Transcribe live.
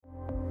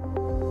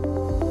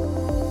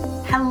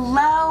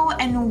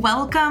and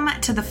welcome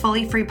to the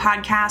Fully Free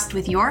Podcast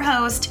with your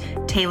host,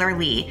 Taylor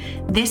Lee.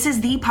 This is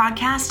the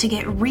podcast to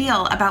get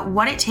real about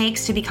what it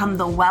takes to become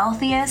the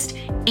wealthiest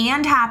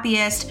and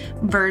happiest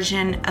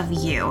version of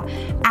you.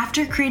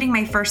 After creating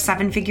my first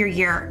 7-figure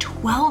year,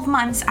 12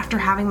 months after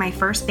having my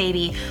first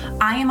baby,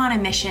 I am on a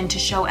mission to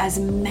show as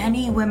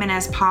many women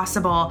as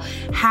possible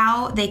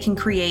how they can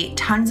create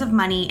tons of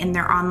money in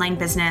their online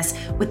business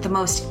with the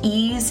most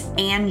ease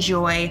and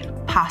joy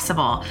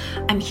possible.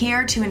 I'm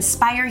here to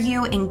inspire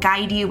you and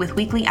guide you with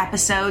weekly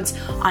episodes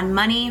on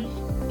money,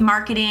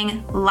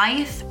 marketing,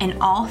 life, and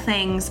all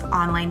things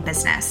online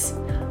business.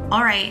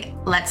 All right,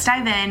 let's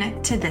dive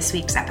in to this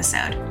week's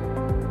episode.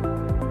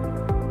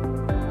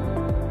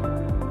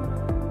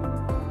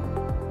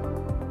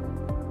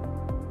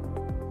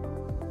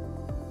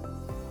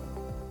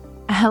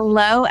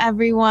 Hello,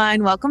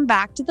 everyone. Welcome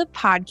back to the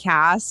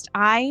podcast.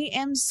 I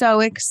am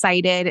so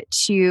excited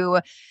to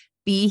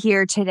be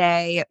here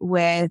today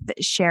with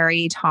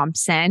Shari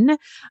Thompson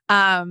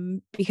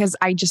because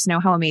I just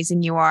know how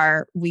amazing you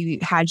are. We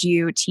had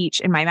you teach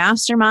in my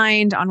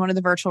mastermind on one of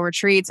the virtual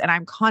retreats, and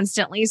I'm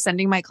constantly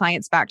sending my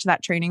clients back to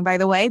that training, by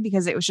the way,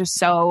 because it was just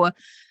so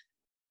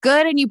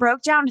good. And you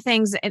broke down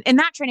things. In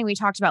that training, we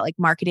talked about like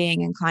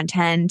marketing and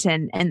content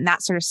and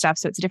that sort of stuff.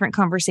 So it's a different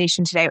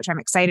conversation today, which I'm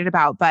excited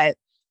about. But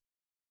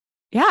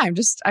yeah, I'm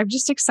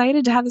just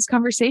excited to have this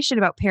conversation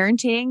about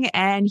parenting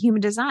and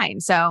human design.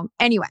 So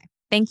anyway,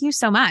 thank you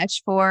so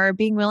much for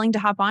being willing to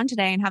hop on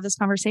today and have this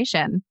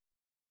conversation.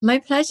 My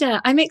pleasure.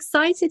 I'm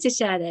excited to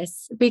share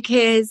this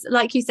because,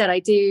 like you said,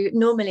 I do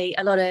normally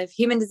a lot of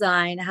human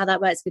design, how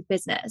that works with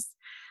business.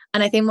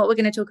 And I think what we're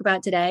going to talk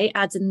about today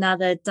adds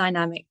another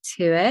dynamic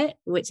to it,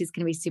 which is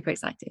going to be super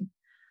exciting.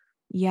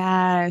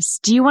 Yes.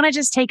 Do you want to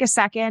just take a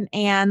second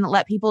and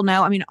let people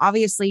know? I mean,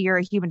 obviously you're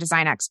a human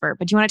design expert,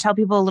 but do you want to tell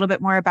people a little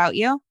bit more about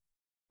you?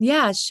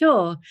 Yeah,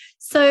 sure.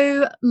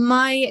 So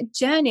my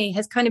journey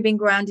has kind of been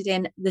grounded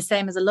in the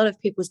same as a lot of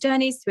people's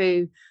journeys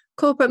through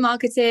corporate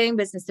marketing,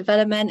 business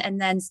development,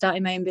 and then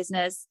starting my own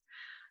business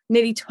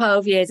nearly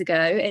 12 years ago.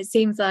 It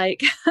seems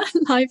like a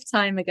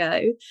lifetime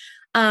ago,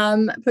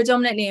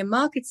 predominantly in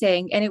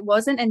marketing. And it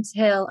wasn't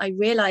until I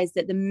realized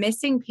that the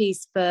missing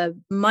piece for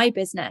my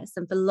business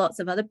and for lots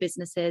of other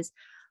businesses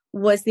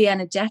was the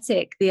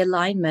energetic, the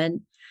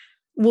alignment.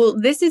 Well,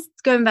 this is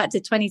going back to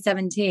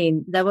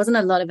 2017. There wasn't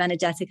a lot of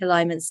energetic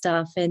alignment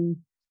stuff in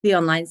the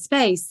online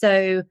space.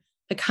 So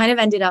I kind of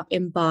ended up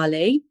in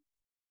Bali,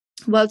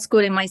 world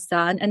schooling my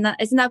son. And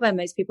isn't that where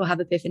most people have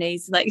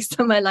epiphanies, like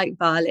somewhere like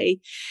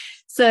Bali?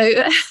 So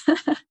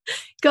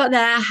got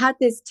there, had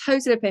this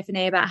total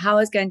epiphany about how I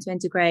was going to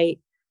integrate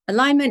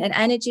alignment and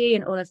energy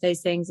and all of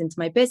those things into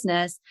my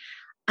business.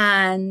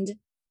 And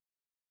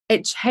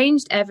it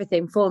changed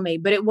everything for me.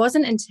 But it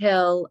wasn't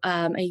until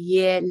a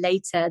year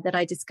later that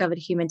I discovered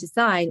human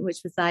design, which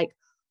was like,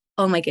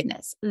 oh my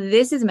goodness,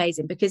 this is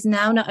amazing. Because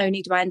now not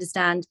only do I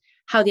understand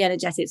how the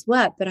energetics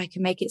work, but I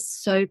can make it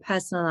so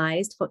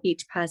personalized for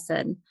each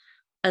person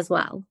as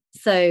well.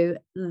 So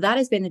that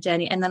has been the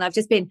journey. And then I've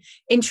just been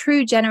in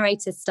true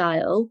generator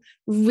style,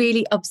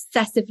 really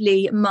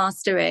obsessively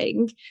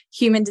mastering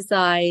human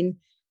design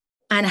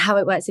and how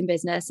it works in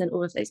business and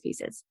all of those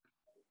pieces.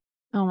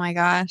 Oh my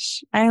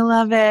gosh, I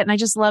love it. And I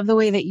just love the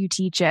way that you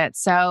teach it.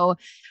 So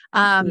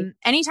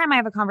anytime I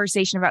have a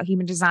conversation about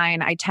human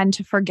design, I tend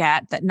to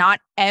forget that not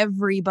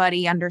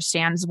everybody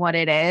understands what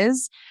it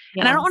is.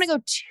 Yes. And I don't want to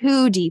go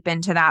too deep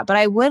into that, but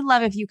I would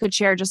love if you could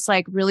share just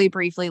like really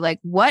briefly, like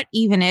what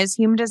even is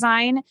human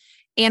design?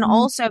 And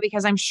also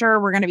because I'm sure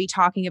we're going to be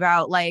talking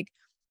about like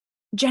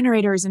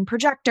generators and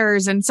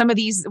projectors and some of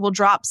these, we'll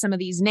drop some of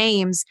these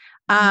names.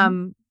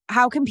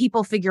 How can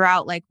people figure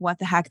out like what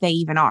the heck they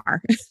even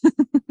are?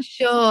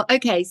 Sure.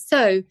 Okay.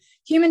 So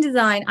human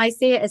design, I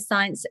see it as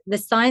science, the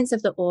science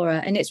of the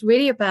aura, and it's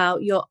really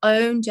about your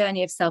own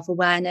journey of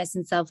self-awareness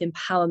and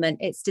self-empowerment.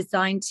 It's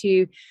designed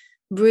to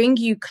bring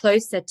you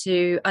closer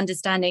to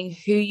understanding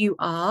who you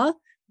are,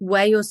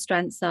 where your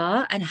strengths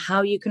are, and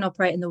how you can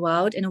operate in the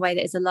world in a way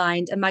that is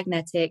aligned and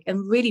magnetic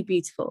and really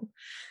beautiful.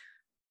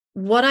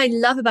 What I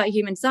love about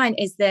human design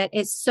is that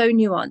it's so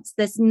nuanced.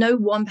 There's no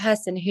one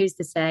person who's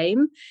the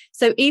same.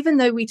 So even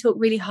though we talk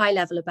really high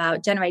level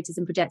about generators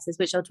and projectors,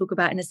 which I'll talk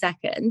about in a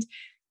second,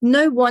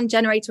 no one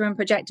generator and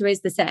projector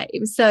is the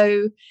same.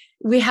 So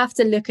we have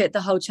to look at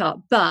the whole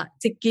chart. But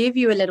to give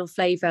you a little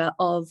flavor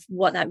of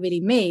what that really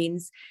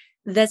means,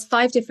 there's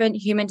 5 different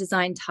human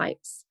design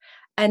types.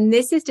 And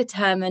this is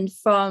determined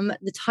from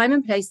the time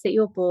and place that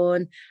you're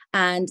born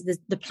and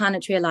the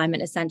planetary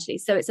alignment, essentially.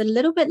 So it's a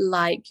little bit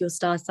like your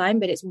star sign,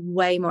 but it's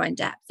way more in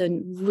depth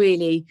and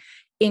really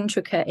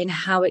intricate in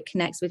how it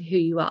connects with who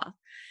you are.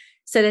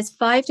 So there's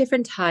 5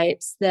 different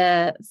types.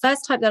 The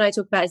first type that I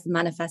talk about is the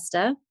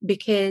manifestor,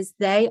 because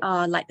they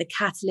are like the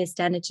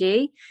catalyst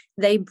energy.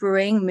 They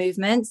bring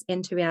movements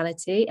into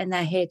reality, and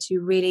they're here to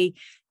really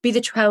be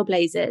the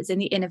trailblazers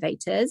and the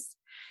innovators.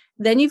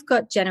 Then you've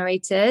got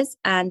generators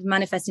and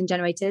manifesting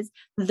generators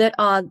that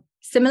are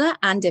similar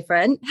and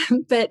different,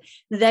 but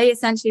they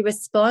essentially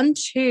respond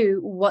to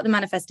what the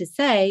manifestors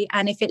say.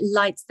 And if it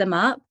lights them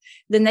up,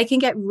 then they can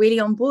get really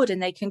on board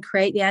and they can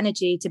create the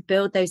energy to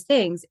build those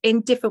things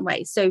in different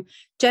ways. So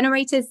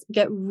generators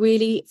get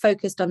really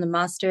focused on the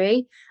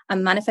mastery,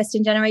 and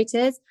manifesting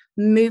generators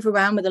move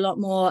around with a lot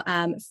more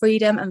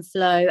freedom and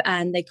flow.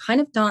 And they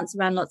kind of dance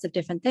around lots of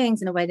different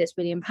things in a way that's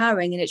really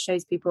empowering. And it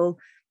shows people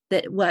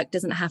that work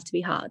doesn't have to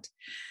be hard.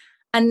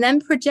 And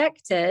then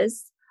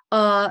projectors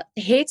are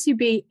here to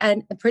be,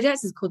 and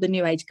projectors called the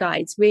New Age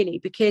guides, really,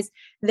 because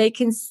they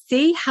can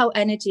see how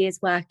energy is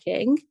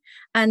working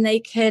and they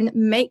can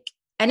make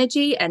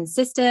energy and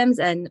systems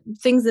and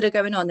things that are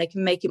going on, they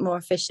can make it more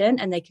efficient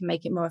and they can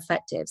make it more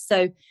effective.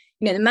 So,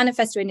 the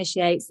manifestor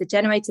initiates, the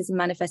generators and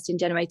manifesting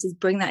generators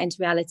bring that into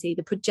reality.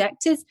 The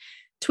projectors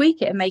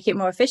tweak it and make it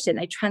more efficient.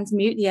 They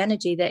transmute the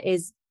energy that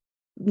is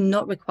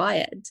not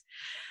required.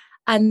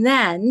 And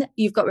then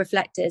you've got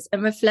reflectors,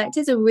 and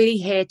reflectors are really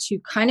here to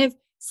kind of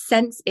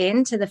sense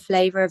into the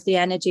flavor of the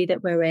energy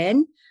that we're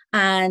in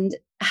and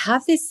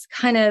have this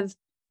kind of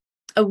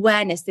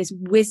awareness, this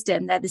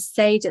wisdom. They're the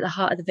sage at the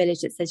heart of the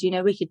village that says,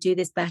 we could do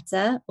this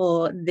better,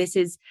 or this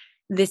is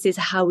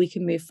how we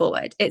can move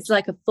forward. It's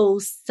like a full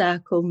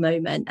circle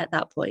moment at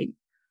that point.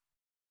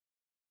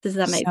 Does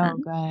that make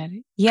sense? So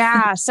good.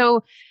 Yeah.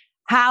 So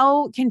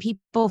how can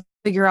people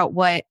figure out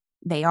what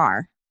they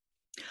are?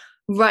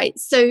 Right.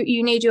 So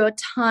you need your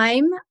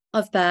time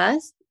of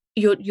birth,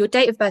 your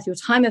date of birth, your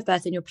time of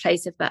birth, and your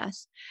place of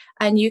birth.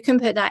 And you can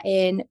put that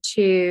in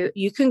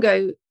you can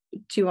go,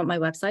 do you want my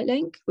website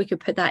link? We could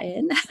put that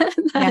in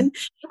and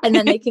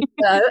then they can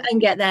go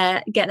and get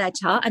their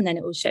chart, and then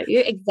it will show you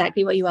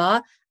exactly what you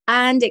are.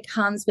 And it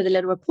comes with a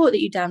little report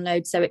that you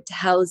download. So it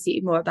tells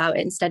you more about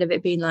it instead of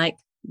it being like,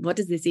 what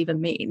does this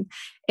even mean?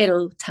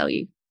 It'll tell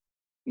you.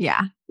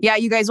 Yeah. Yeah.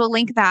 You guys will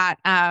link that.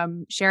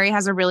 Shari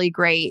has a really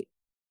great,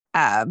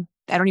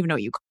 I don't even know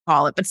what you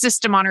call it, but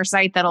system on her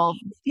site that'll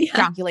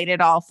calculate it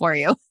all for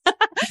you.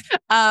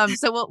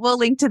 So we'll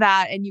link to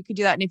that, and you can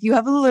do that. And if you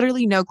have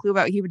literally no clue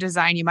about human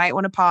design, you might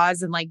want to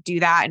pause and do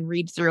that and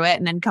read through it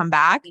and then come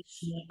back.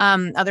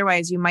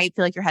 Otherwise you might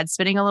feel like your head's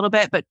spinning a little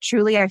bit, but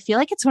truly I feel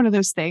like it's one of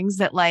those things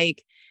that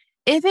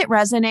if it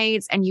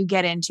resonates and you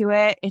get into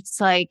it, it's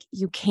like,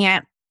 you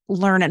can't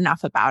learn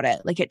enough about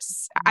it.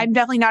 I'm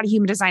definitely not a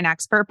human design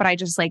expert, but I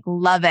just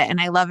love it. And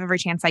I love every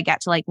chance I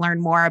get to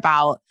learn more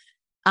about,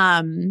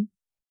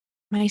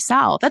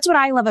 myself. That's what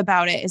I love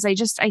about it is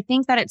I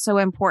think that it's so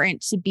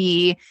important to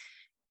be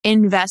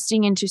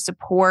investing into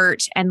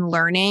support and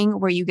learning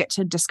where you get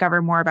to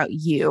discover more about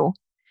you.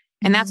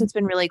 And that's what's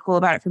been really cool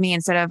about it for me,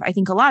 instead of, I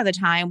think a lot of the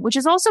time, which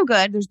is also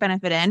good, there's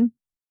benefit in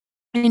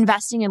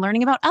investing and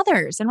learning about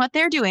others and what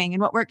they're doing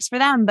and what works for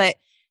them. But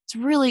it's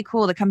really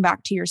cool to come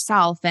back to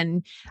yourself.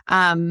 And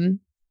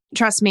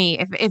trust me,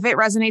 if it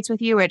resonates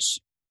with you, which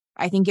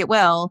I think it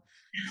will,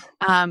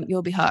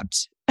 you'll be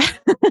hooked.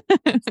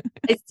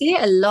 I see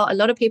it a lot. A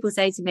lot of people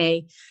say to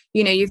me,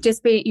 you've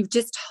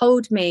just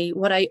told me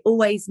what I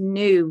always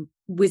knew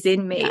was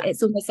in me. Yeah.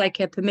 It's almost like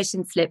a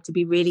permission slip to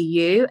be really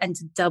you and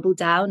to double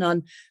down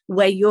on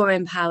where you're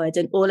empowered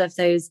and all of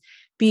those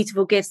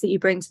beautiful gifts that you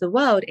bring to the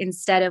world,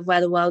 instead of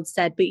where the world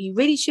said, but you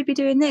really should be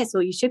doing this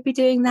or you should be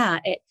doing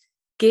that. It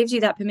gives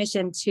you that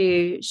permission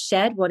to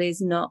shed what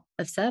is not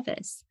of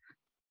service.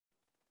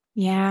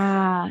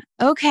 Yeah.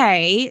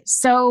 Okay.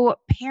 So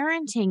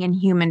parenting and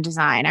human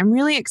design. I'm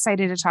really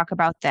excited to talk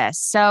about this.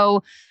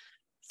 So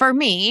for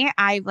me,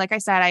 like I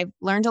said, I've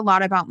learned a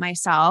lot about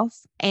myself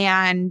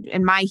and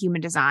my human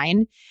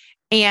design.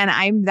 And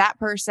I'm that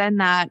person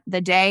that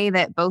the day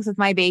that both of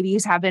my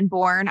babies have been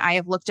born, I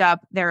have looked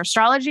up their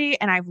astrology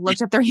and I've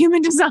looked up their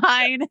human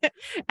design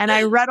and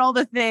I read all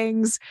the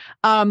things.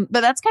 But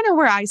that's kind of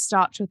where I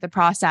stopped with the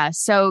process.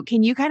 So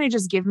can you kind of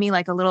just give me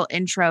a little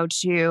intro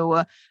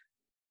to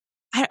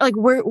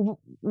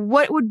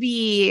what would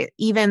be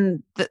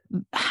even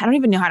I don't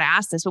even know how to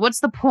ask this, but what's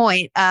the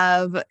point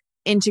of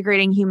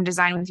integrating human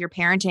design with your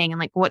parenting,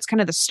 and what's kind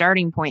of the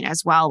starting point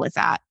as well with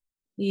that?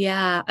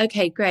 Yeah.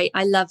 Okay, great.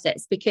 I love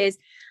this because,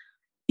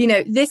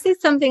 this is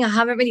something I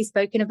haven't really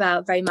spoken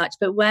about very much,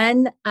 but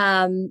when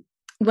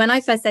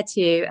I first said to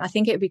you, I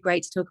think it would be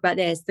great to talk about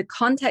this. The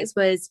context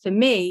was, for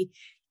me,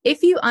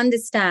 if you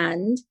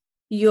understand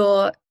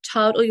your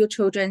child or your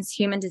children's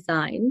human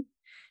design,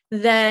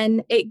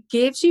 then it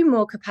gives you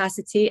more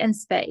capacity and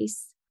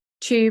space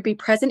to be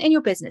present in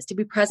your business, to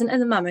be present in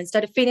the moment,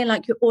 instead of feeling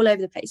like you're all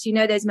over the place.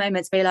 Those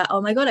moments where you're like,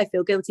 oh my God, I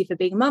feel guilty for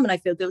being a mom and I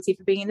feel guilty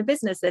for being in the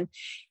business. And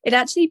it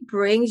actually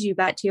brings you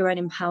back to your own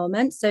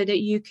empowerment so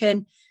that you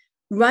can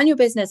run your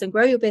business and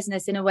grow your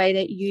business in a way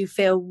that you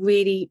feel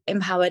really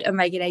empowered and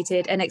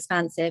regulated and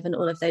expansive and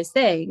all of those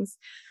things.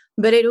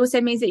 But it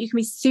also means that you can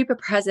be super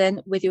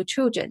present with your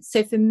children.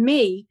 So for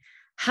me,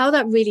 how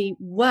that really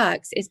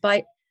works is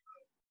by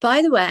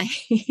the way,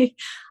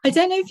 I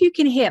don't know if you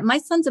can hear, my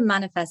son's a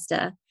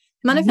manifester.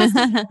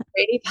 Manifestors have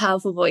really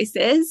powerful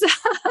voices.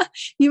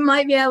 You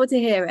might be able to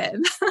hear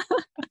him.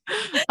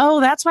 Oh,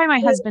 that's why my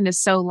husband is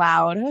so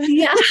loud.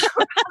 Yeah.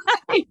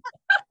 Right.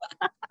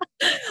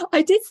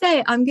 I did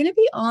say, I'm going to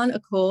be on a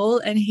call.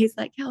 And he's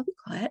like, yeah, I'll be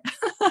quiet.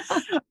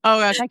 Oh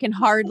gosh, I can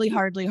hardly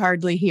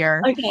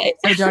hear. Okay.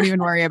 So don't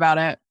even worry about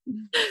it.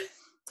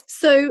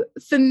 So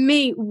for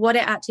me, what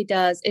it actually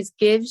does is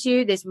gives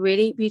you this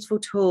really beautiful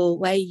tool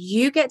where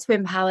you get to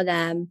empower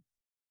them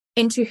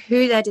into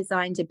who they're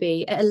designed to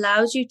be. It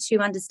allows you to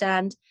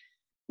understand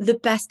the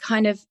best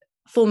kind of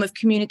form of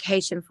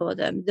communication for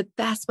them, the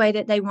best way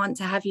that they want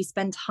to have you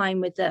spend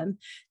time with them,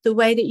 the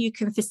way that you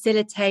can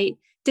facilitate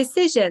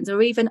decisions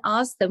or even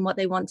ask them what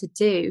they want to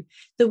do,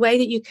 the way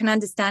that you can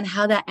understand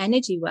how their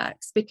energy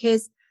works,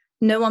 because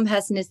no one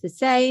person is the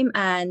same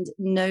and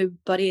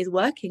nobody is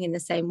working in the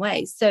same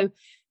way. So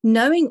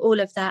knowing all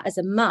of that as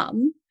a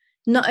mum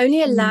not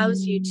only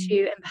allows you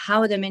to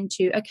empower them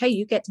into, okay,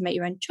 you get to make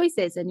your own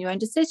choices and your own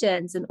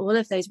decisions and all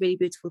of those really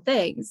beautiful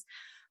things,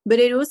 but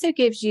it also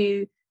gives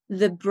you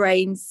the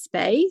brain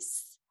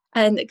space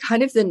and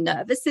kind of the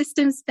nervous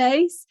system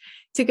space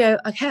to go,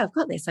 okay, I've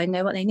got this. I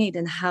know what they need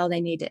and how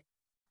they need it.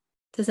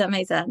 Does that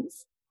make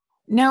sense?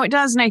 No, it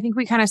does. And I think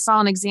we kind of saw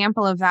an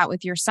example of that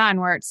with your son,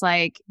 where it's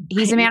like,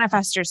 he's a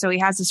manifester. So he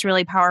has this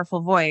really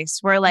powerful voice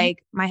where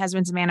like my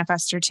husband's a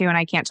manifester too. And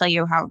I can't tell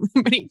you how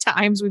many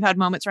times we've had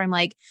moments where I'm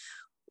like,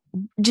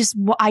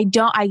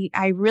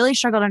 I really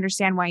struggle to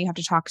understand why you have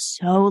to talk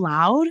so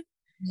loud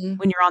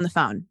when you're on the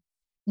phone.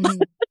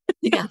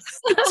 Yeah.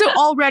 So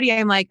already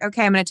I'm like,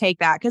 okay, I'm going to take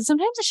that. Cause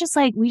sometimes it's just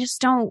like, we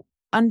just don't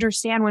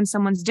understand when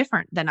someone's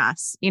different than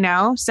us, you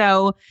know?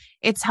 So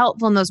it's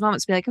helpful in those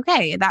moments to be like,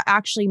 okay, that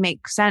actually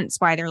makes sense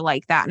why they're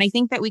like that. And I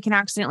think that we can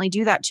accidentally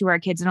do that to our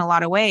kids in a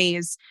lot of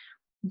ways.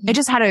 I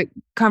just had a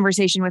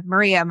conversation with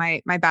Maria,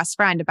 my best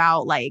friend,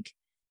 about like,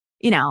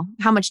 you know,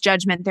 how much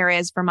judgment there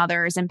is for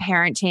mothers and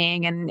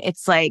parenting. And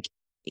it's like,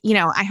 you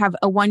know, I have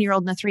a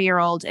 1-year-old and a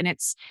 3-year-old, and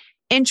it's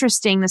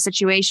interesting the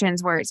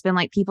situations where it's been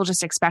like people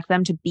just expect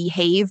them to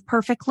behave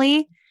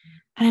perfectly.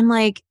 And I'm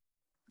like,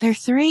 they're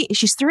 3.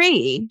 She's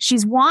 3.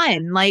 She's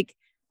 1. Like,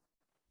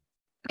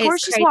 of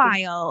course she's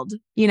wild,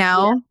 you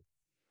know? Yeah.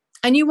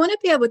 And you want to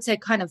be able to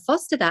kind of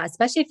foster that,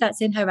 especially if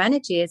that's in her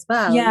energy as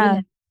well. Yeah. You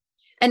know?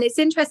 And it's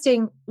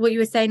interesting what you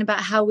were saying about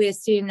how we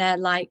assume they're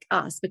like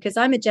us, because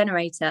I'm a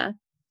generator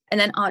and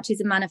then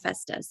Archie's a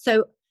manifester.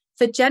 So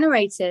for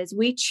generators,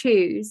 we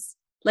choose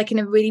like in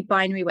a really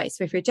binary way.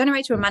 So if you're a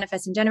generator or a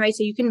manifesting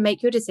generator, you can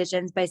make your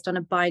decisions based on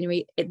a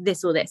binary,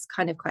 this or this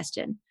kind of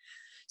question.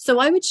 So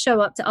I would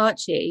show up to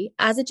Archie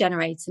as a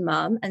generator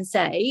mum and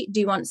say, do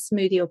you want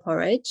smoothie or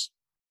porridge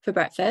for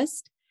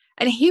breakfast?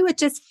 And he would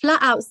just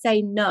flat out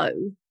say no.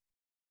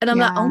 And I'm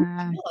like, oh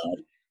my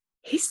God,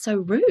 he's so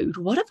rude.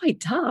 What have I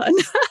done?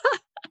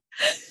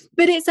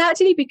 But it's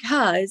actually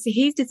because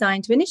he's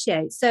designed to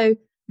initiate. So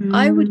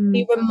I would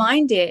be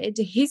reminded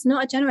he's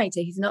not a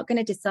generator. He's not going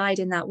to decide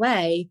in that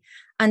way.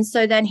 And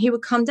so then he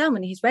would come down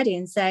when he's ready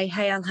and say,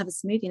 hey, I'll have a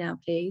smoothie now,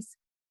 please.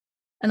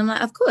 And I'm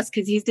like, of course,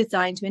 because he's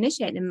designed to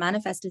initiate, and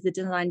manifestors are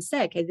designed to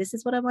say, okay, this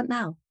is what I want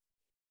now.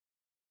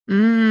 So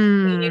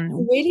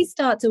you really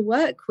start to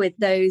work with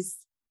those,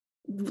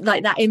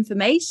 like that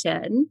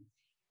information,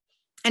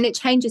 and it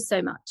changes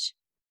so much.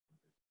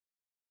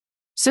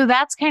 So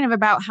that's kind of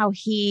about how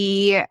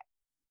he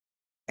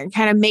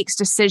kind of makes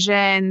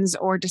decisions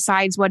or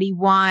decides what he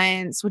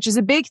wants, which is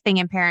a big thing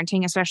in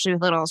parenting, especially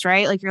with littles,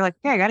 right? Like you're like,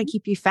 okay, I got to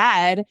keep you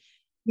fed.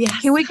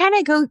 Yes.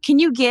 Can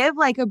you give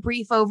like a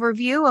brief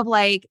overview of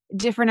like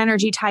different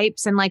energy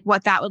types and like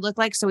what that would look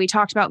like? So we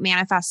talked about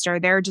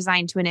manifestor, they're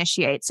designed to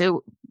initiate.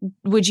 So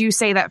would you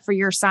say that for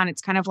your son,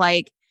 it's kind of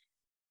like,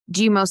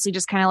 do you mostly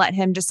just kind of let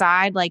him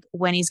decide like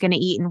when he's going to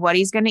eat and what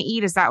he's going to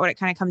eat? Is that what it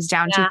kind of comes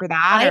down to for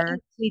that? I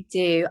actually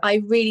do.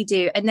 I really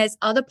do. And there's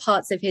other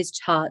parts of his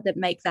chart that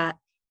make that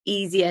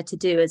easier to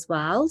do as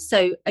well.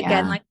 So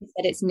again, like you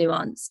said, it's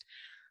nuanced.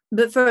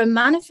 But for a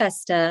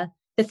manifestor,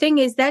 the thing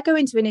is they're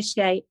going to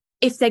initiate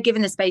if they're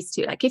given the space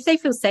to, like if they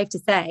feel safe to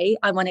say,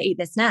 I want to eat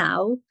this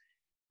now,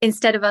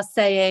 instead of us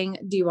saying,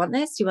 do you want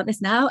this? Do you want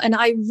this now? And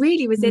I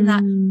really was in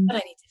that, but I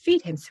need to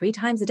feed him 3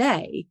 times a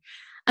day.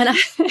 And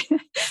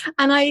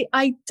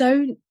I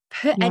don't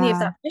put any of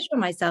that pressure on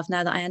myself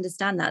now that I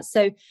understand that.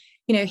 So,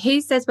 you know,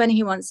 he says when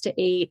he wants to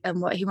eat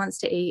and what he wants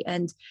to eat,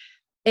 and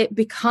it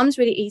becomes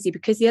really easy,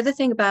 because the other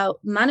thing about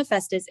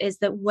manifestors is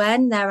that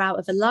when they're out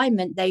of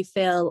alignment, they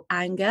feel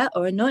anger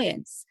or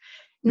annoyance.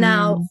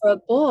 Now, for a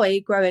boy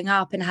growing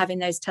up and having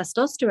those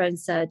testosterone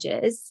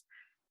surges,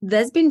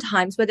 there's been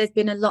times where there's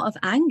been a lot of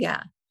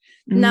anger.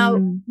 Now,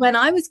 when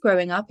I was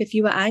growing up, if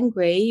you were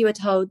angry, you were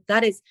told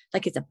that is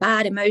like, it's a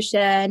bad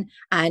emotion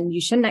and you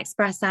shouldn't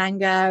express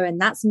anger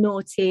and that's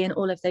naughty and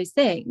all of those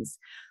things.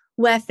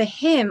 Where for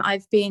him,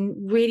 I've been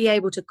really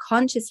able to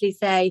consciously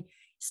say,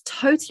 it's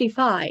totally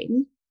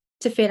fine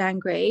to feel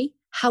angry.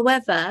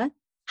 However,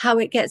 how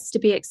it gets to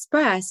be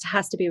expressed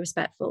has to be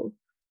respectful.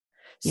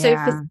 So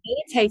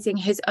facilitating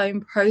his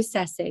own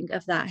processing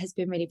of that has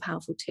been really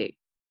powerful too.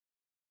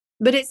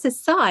 But it's a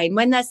sign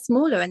when they're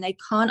smaller and they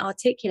can't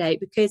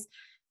articulate, because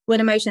when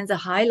emotions are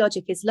high,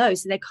 logic is low.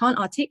 So they can't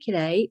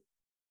articulate,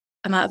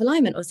 I'm out of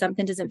alignment or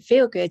something doesn't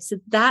feel good. So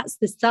that's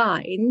the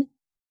sign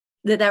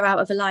that they're out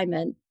of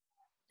alignment.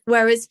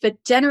 Whereas for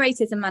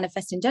generators and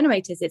manifesting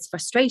generators, it's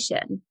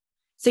frustration.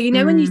 So, you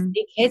know, when you Mm.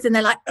 see kids and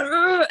they're like,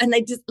 "Ugh," and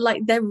they just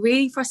like, they're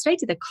really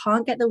frustrated. They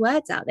can't get the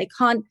words out. They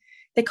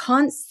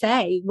can't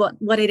say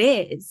what it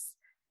is.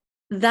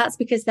 That's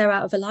because they're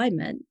out of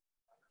alignment.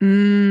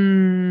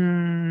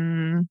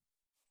 Mm.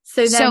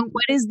 So So then,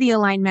 what is the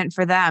alignment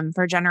for them,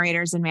 for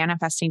generators and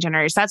manifesting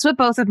generators? That's what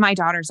both of my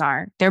daughters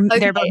are. They're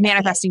both okay,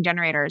 manifesting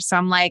generators. So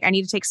I'm like, I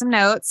need to take some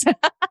notes.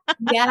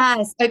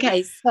 yes.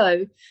 Okay.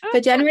 So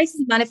for generators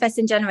and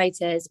manifesting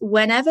generators,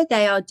 whenever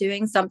they are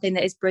doing something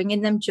that is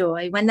bringing them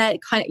joy, when they're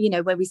kind of, you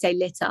know, when we say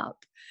lit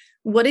up,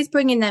 what is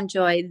bringing them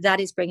joy, that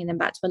is bringing them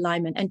back to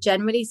alignment. And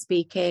generally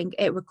speaking,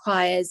 it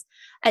requires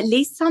at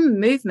least some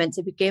movement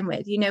to begin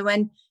with. You know,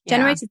 when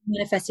generators and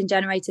manifesting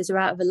generators are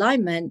out of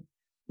alignment,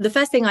 the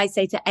first thing I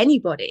say to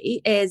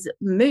anybody is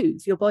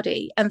move your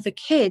body. And for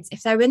kids,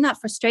 if they're in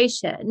that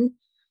frustration,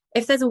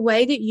 if there's a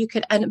way that you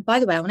could, and by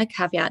the way, I want to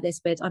caveat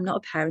this with, I'm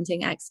not a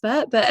parenting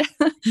expert, but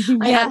I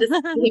Yeah. have this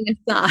feeling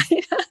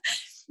inside.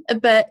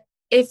 But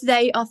if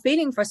they are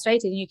feeling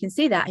frustrated and you can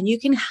see that and you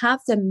can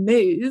have them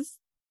move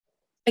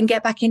and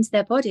get back into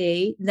their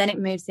body, then it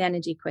moves the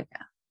energy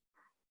quicker.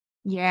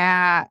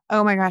 Yeah.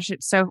 Oh my gosh.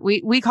 It's so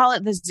we call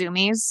it the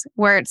zoomies,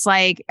 where it's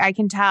like I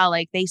can tell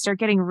like they start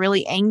getting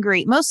really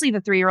angry. Mostly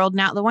the 3-year-old.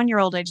 Now the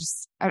 1-year-old,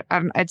 it's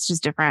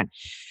just different.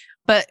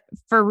 But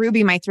for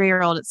Ruby, my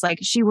 3-year-old, it's like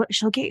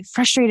she'll get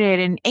frustrated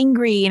and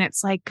angry, and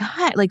it's like,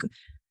 God, like,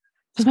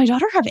 does my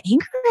daughter have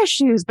anger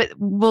issues? But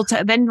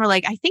then we're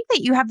like, I think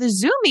that you have the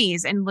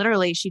zoomies, and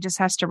literally she just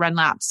has to run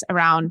laps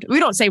around.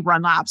 We don't say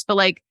run laps, but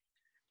like,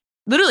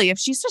 literally, if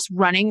she's just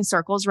running in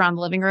circles around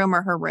the living room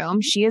or her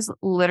room, she is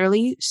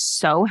literally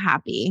so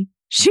happy.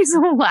 She's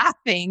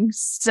laughing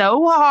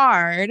so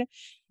hard.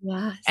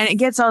 Yes. And it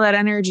gets all that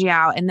energy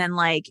out. And then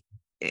like,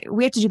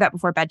 we have to do that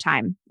before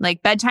bedtime.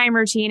 Like bedtime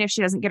routine, if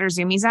she doesn't get her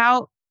zoomies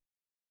out,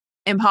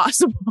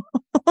 impossible.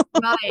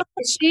 Right.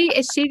 Is she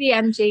the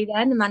MG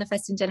then, the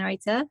manifesting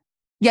generator?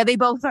 Yeah, they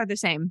both are the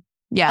same.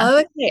 Yeah. Oh,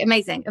 okay.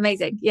 Amazing.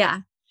 Amazing.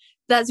 Yeah.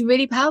 That's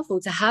really powerful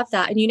to have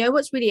that. And you know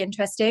what's really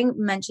interesting,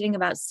 mentioning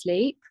about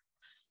sleep,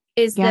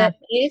 is that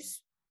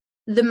if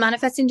the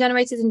manifesting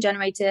generators and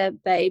generator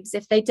babes,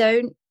 if they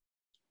don't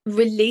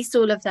release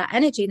all of that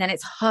energy, then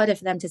it's harder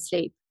for them to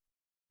sleep.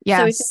 Yes.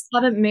 So if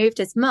they haven't moved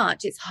as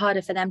much, it's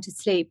harder for them to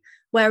sleep.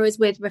 Whereas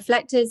with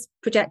reflectors,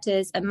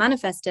 projectors, and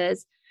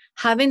manifestors,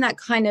 having that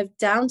kind of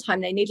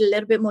downtime, they need a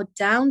little bit more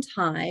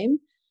downtime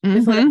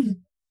before they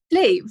can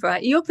sleep,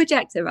 right? You're a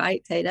projector,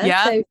 right, Taylor?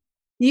 Yeah. So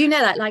you know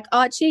that, like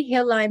Archie,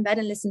 he'll lie in bed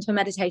and listen to a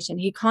meditation.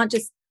 He can't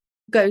just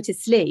go to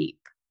sleep.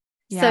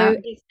 Yeah.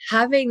 So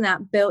having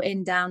that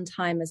built-in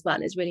downtime as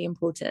well is really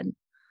important.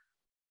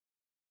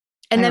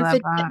 And then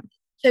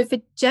for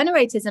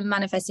generators and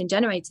manifesting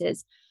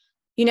generators,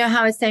 you know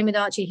how I was saying with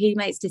Archie, he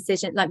makes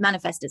decisions, like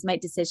manifestors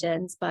make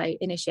decisions by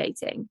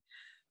initiating.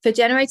 For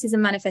generators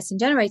and manifesting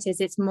generators,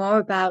 it's more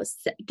about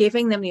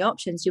giving them the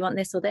options. Do you want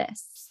this or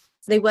this?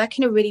 So they work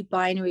in a really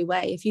binary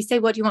way. If you say,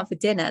 what do you want for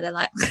dinner? They're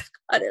like,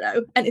 I don't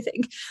know,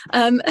 anything.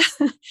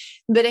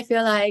 But if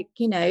you're like,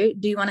 you know,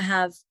 do you want to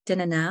have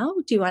dinner now?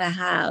 Do you want to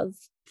have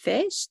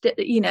fish?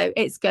 You know,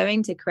 it's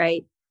going to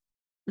create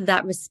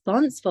that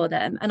response for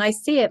them. And I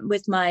see it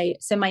with my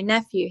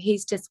nephew,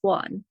 he's just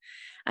 1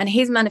 and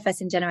he's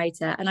manifesting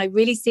generator. And I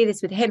really see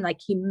this with him. Like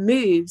he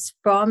moves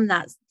from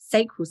that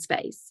sacral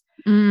space.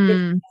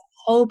 His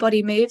whole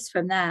body moves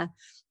from there.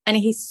 And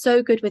he's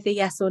so good with the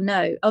yes or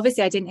no.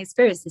 Obviously, I didn't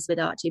experience this with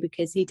Archie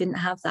because he didn't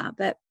have that.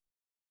 But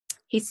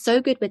he's so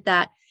good with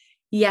that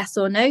yes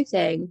or no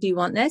thing. Do you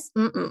want this?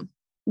 Mm-mm.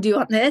 Do you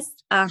want this?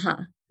 Uh-huh.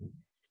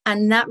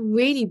 And that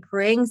really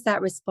brings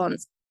that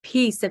response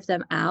piece of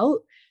them out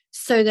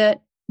so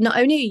that not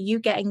only are you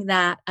getting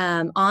that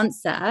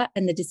answer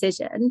and the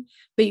decision,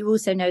 but you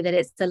also know that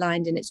it's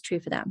aligned and it's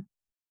true for them.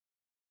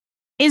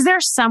 Is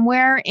there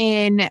somewhere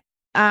in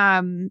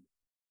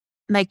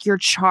like your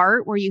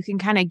chart where you can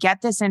kind of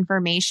get this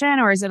information,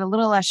 or is it a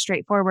little less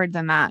straightforward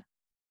than that?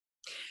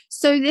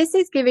 So this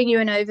is giving you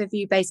an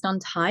overview based on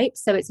type.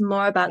 So it's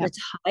more about the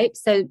type.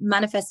 So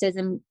manifestors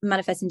and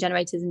manifesting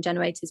generators and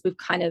generators we've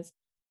kind of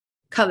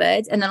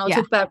covered. And then I'll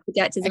talk about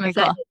projectors and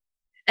reflectors. Cool.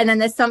 And then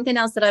there's something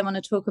else that I want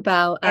to talk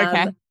about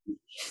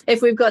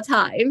if we've got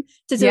time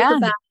to talk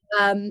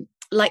about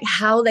like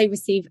how they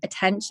receive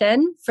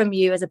attention from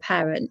you as a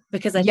parent,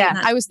 because I think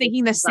I was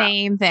thinking the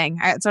same thing.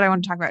 That's what I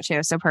want to talk about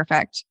too. So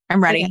perfect.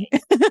 I'm ready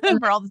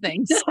for all the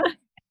things.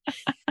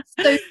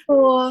 So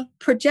for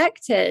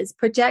projectors,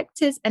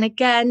 and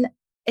again,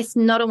 it's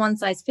not a one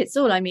size fits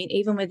all. I mean,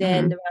 even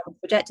within the realm of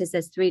projectors,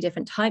 there's 3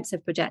 different types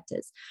of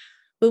projectors.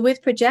 But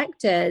with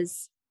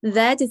projectors,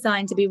 they're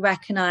designed to be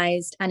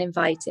recognized and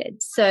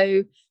invited.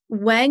 So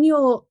when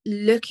you're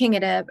looking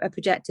at a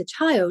projector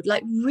child,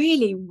 like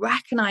really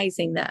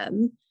recognizing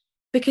them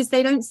because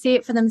they don't see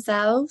it for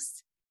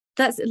themselves.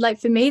 That's like,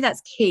 for me,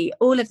 that's key.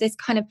 All of this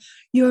kind of,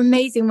 you're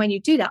amazing when you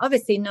do that.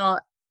 Obviously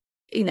not,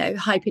 you know,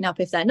 hyping up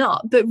if they're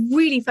not, but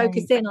really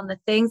focus in on the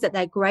things that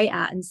they're great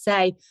at and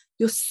say,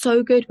 you're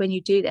so good when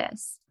you do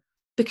this,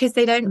 because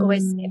they don't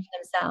always see it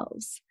for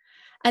themselves.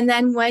 And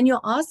then when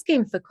you're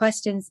asking for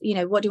questions,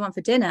 what do you want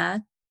for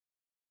dinner?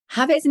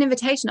 Have it as an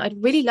invitation.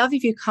 I'd really love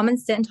if you come and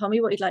sit and tell me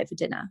what you'd like for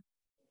dinner,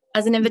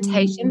 as an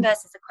invitation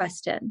versus a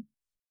question.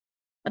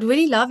 I'd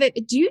really love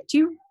it. Do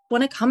you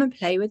want to come and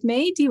play with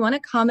me? Do you want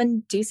to come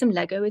and do some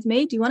Lego with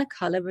me? Do you want to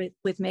color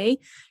with me?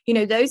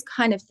 Those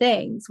kind of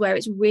things where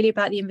it's really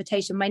about the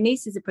invitation. My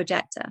niece is a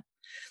projector,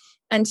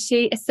 and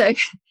she's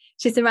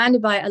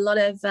surrounded by a lot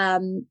of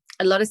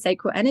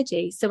sacred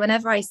energy. So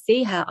whenever I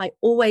see her, I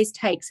always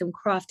take some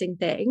crafting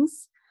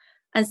things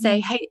and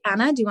say, hey,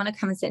 Anna, do you want to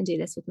come and sit and do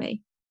this with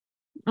me?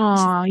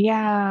 Oh,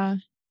 yeah.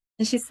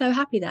 And she's so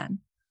happy then.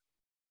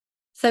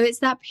 So it's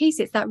that piece,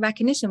 it's that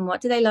recognition.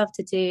 What do they love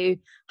to do?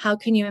 How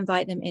can you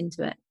invite them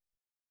into it?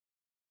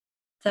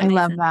 I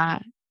love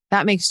that.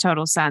 That makes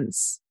total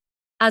sense.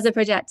 As a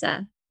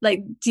projector,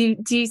 like, do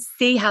you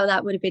see how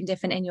that would have been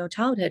different in your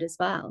childhood as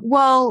well?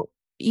 Well,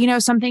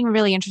 something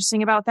really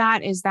interesting about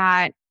that is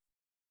that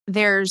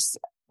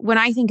when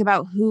I think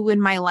about who in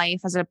my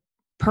life as a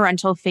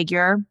parental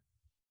figure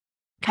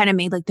kind of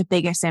made like the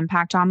biggest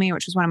impact on me,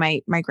 which was one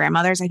of my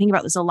grandmothers. I think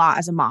about this a lot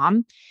as a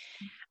mom.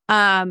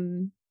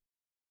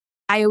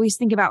 I always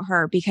think about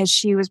her because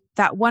she was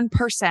that one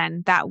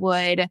person that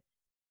would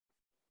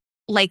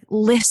like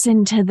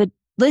listen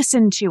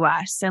to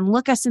us and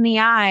look us in the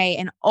eye.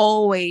 And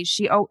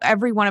always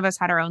every one of us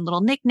had our own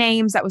little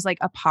nicknames. That was like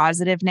a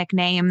positive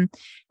nickname.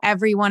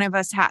 Every one of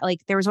us had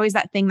there was always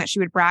that thing that she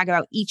would brag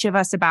about each of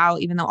us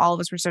about, even though all of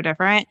us were so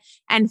different.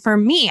 And for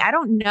me, I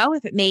don't know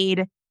if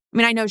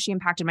I know she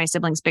impacted my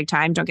siblings big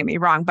time. Don't get me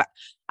wrong, but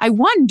I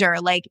wonder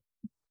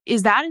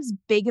is that as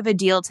big of a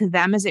deal to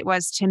them as it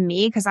was to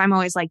me? Because I'm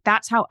always like,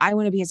 that's how I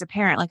want to be as a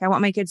parent. Like I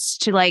want my kids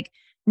to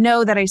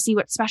know that I see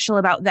what's special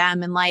about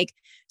them. And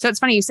so it's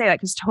funny you say that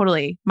because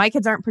totally my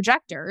kids aren't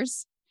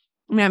projectors.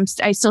 I mean,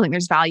 I still think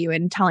there's value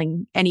in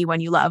telling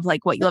anyone you love,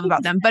 what you love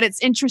about them. But it's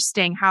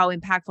interesting how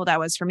impactful that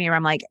was for me, where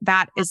I'm like,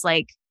 that is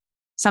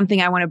something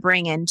I want to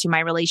bring into my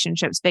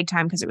relationships big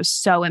time because it was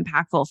so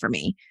impactful for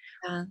me.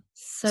 Yeah,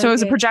 so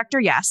as a projector,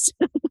 yes.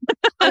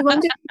 I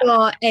wonder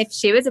if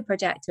she was a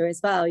projector as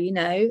well,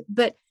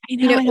 but I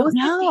don't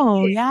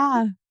know.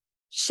 Yeah.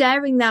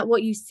 Sharing that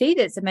what you see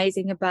that's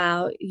amazing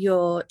about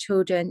your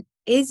children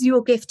is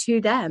your gift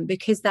to them,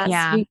 because that's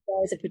who you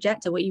are as a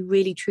projector, what you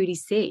really truly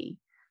see.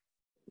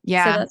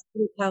 Yeah. So that's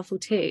really powerful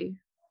too.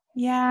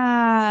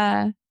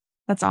 Yeah.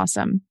 That's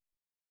awesome.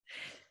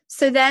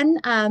 So then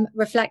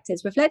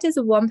reflectors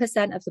are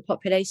 1% of the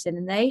population,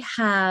 and they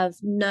have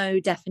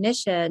no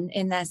definition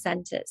in their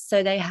centers.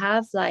 So they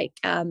have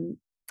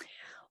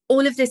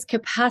all of this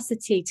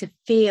capacity to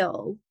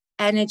feel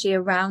energy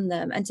around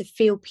them and to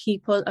feel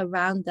people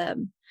around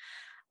them.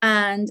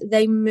 And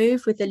they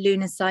move with the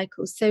lunar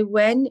cycle. So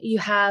when you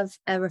have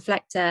a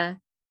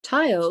reflector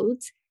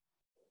child,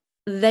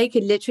 they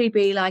could literally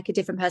be like a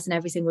different person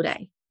every single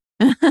day.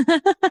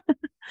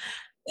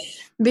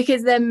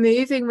 Because they're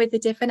moving with a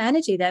different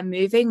energy. They're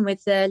moving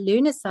with the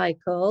lunar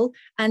cycle,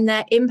 and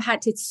they're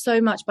impacted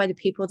so much by the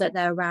people that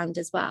they're around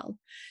as well.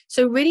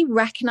 So really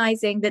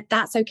recognizing that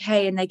that's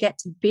okay, and they get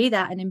to be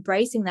that, and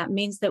embracing that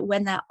means that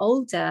when they're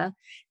older,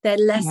 they're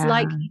less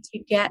likely to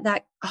get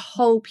that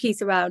whole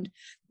piece around,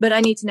 but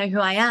I need to know who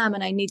I am,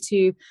 and I need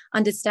to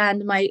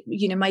understand my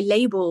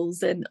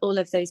labels and all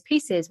of those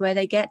pieces, where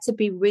they get to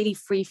be really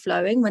free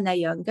flowing when they're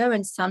younger,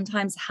 and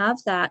sometimes have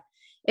that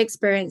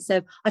experience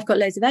of I've got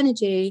loads of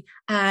energy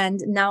and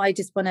now I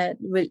just want to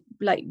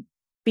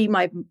be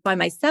by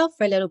myself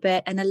for a little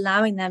bit, and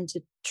allowing them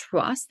to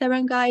trust their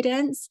own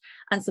guidance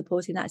and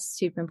supporting that is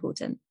super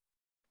important.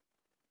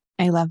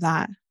 I love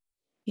that.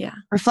 Yeah.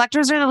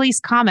 Reflectors are the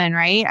least common,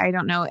 right? I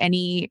don't know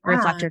any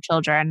reflector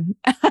children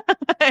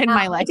in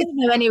my life. I don't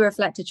know any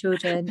reflector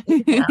children.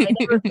 I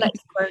know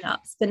reflector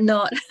grown-ups, but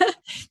not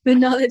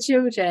the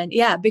children.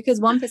 Yeah, because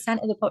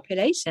 1% of the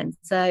population.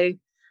 So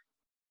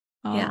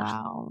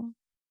wow.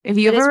 If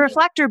you have a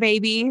reflector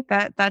baby,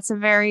 that's a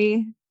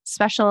very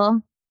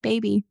special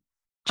baby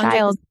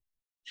child. 100%.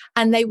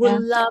 And they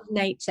will love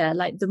nature.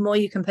 The more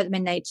you can put them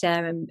in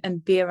nature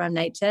and be around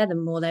nature, the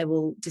more they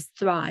will just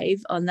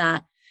thrive on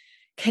that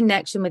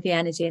connection with the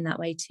energy in that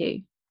way too.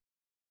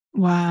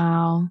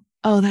 Wow.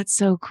 Oh, that's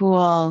so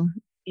cool.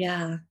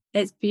 Yeah,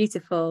 it's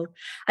beautiful.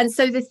 And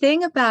so the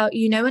thing about,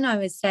 when I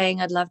was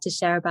saying I'd love to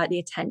share about the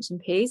attention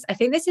piece, I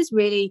think this is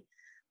really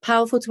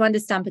powerful to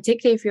understand,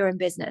 particularly if you're in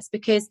business,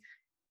 because,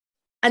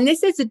 and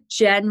this is a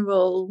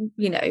general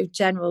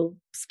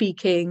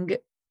speaking,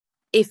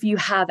 if you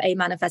have a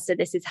manifestor,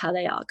 this is how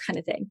they are kind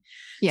of thing.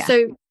 Yeah.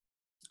 So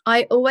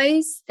I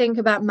always think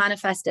about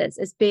manifestors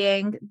as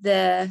being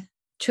the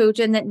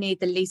children that need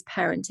the least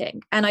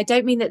parenting. And I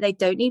don't mean that they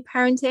don't need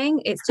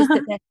parenting. It's just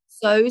that they're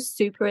so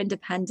super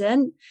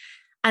independent,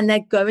 and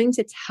they're going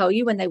to tell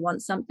you when they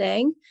want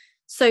something.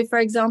 So for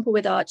example,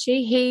 with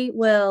Archie, he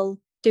will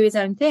do his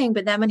own thing.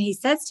 But then when he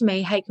says to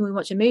me, hey, can we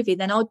watch a movie?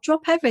 Then I'll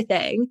drop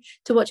everything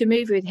to watch a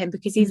movie with him,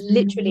 because he's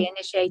literally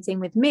initiating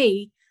with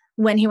me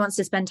when he wants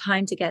to spend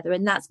time together.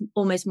 And that's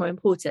almost more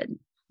important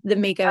than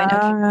me going,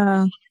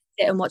 okay,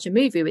 sit and watch a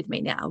movie with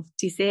me now.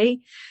 Do you see?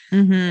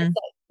 So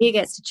he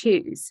gets to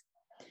choose.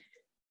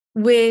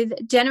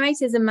 with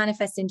generators and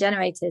manifesting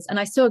generators, and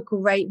I saw a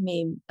great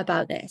meme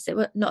about this. It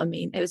was not a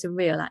meme, it was a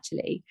reel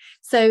actually.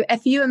 So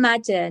if you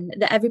imagine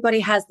that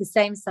everybody has the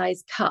same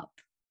size cup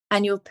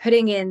and you're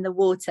putting in the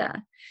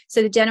water,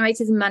 so the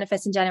generators and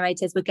manifesting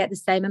generators would get the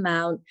same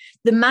amount.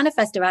 The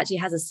manifestor actually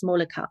has a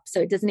smaller cup,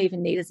 so it doesn't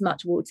even need as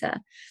much water.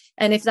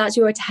 And if that's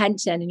your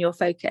attention and your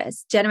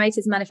focus,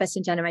 generators,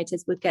 manifesting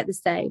generators would get the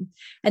same.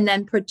 And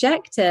then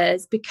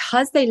projectors,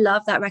 because they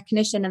love that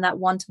recognition and that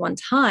one-to-one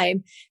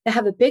time, they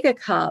have a bigger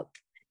cup.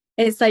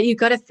 It's like you've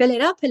got to fill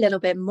it up a little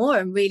bit more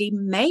and really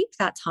make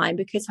that time,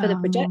 because for the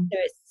projector,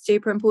 it's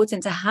super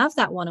important to have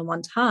that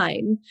one-on-one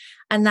time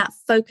and that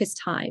focus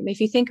time.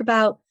 If you think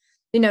about,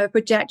 a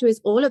projector is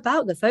all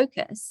about the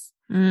focus.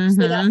 So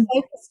that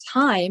focus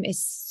time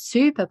is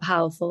super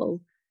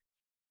powerful.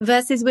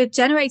 Versus with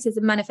generators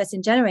and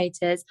manifesting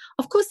generators,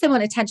 of course, they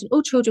want attention.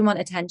 All children want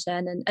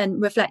attention,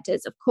 and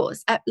reflectors, of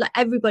course. Like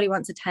everybody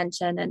wants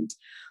attention and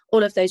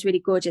all of those really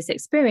gorgeous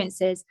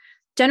experiences.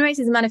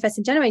 Generators and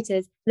manifesting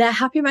generators, they're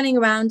happy running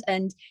around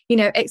and,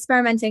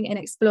 experimenting and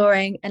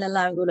exploring and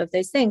allowing all of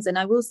those things. And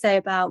I will say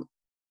about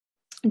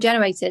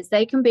generators,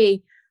 they can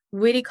be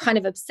really kind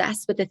of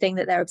obsessed with the thing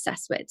that they're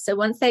obsessed with. So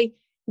once they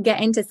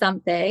get into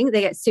something,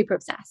 they get super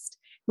obsessed.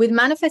 With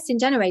manifesting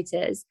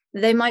generators,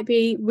 they might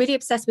be really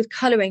obsessed with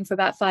coloring for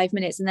about 5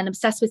 minutes and then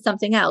obsessed with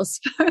something else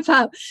for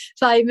about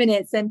 5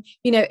 minutes. And,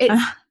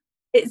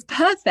 it's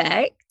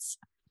perfect.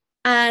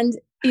 And,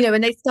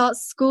 when they start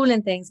school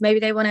and things, maybe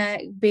they want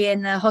to be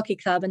in the hockey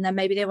club, and then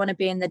maybe they want to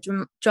be in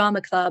the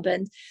drama club,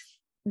 and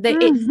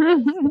it's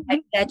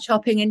like they're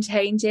chopping and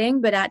changing,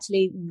 but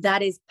actually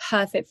that is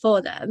perfect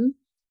for them.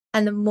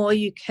 And the more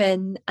you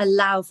can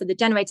allow for the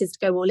generators to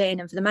go all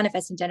in and for the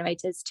manifesting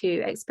generators to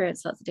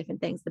experience lots of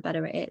different things, the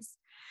better it is.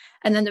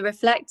 And then the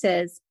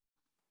reflectors,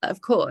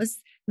 of course,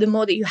 the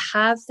more that you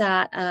have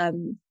that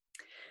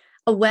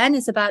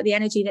awareness about the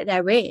energy that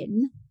they're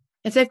in.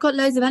 If they've got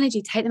loads of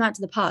energy, take them out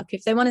to the park.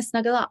 If they want to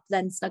snuggle up,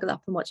 then snuggle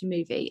up and watch a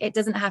movie. It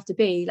doesn't have to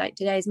be like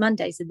today's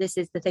Monday, so this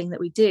is the thing that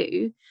we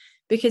do,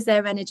 because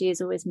their energy is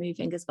always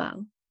moving as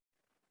well.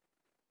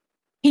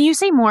 Can you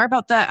say more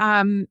about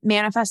the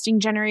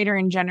manifesting generator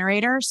and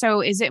generator?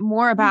 So is it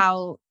more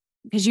about,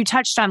 because you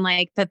touched on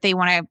like that they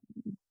want to,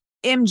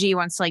 MG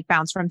wants to like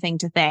bounce from thing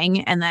to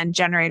thing, and then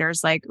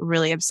generators like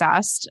really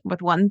obsessed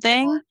with one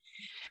thing.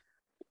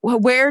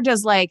 Where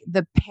does like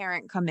the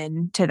parent come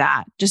into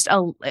that?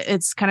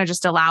 It's kind of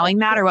just allowing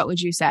that, or what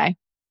would you say?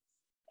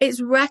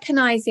 It's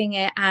recognizing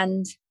it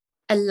and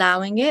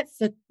allowing it,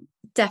 for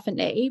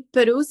definitely,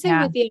 but also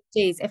with the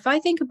MGs. If I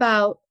think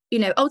about,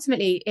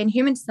 ultimately in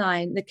human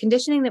design, the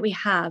conditioning that we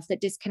have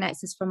that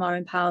disconnects us from our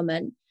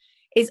empowerment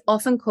is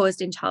often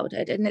caused in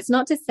childhood. And it's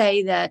not to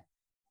say that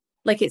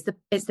like it's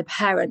the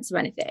parents or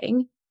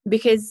anything,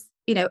 because,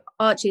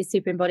 Archie is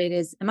super embodied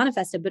as a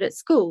manifestor, but at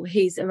school,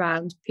 he's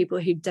around people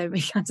who don't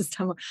really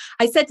understand what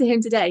I said to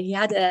him today. He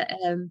had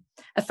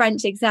a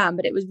French exam,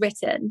 but it was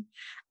written.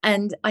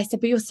 And I said,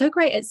 but you're so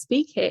great at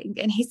speaking.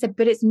 And he said,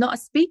 but it's not a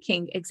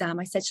speaking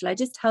exam. I said, shall I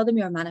just tell them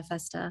you're a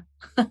manifestor?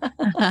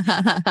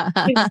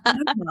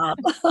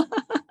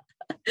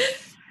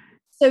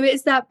 So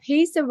it's that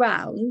piece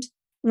around,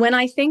 when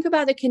I think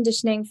about the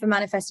conditioning for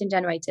manifesting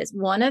generators,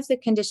 one of the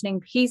conditioning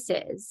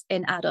pieces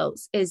in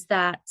adults is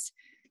that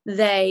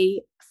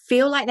they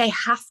feel like they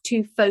have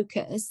to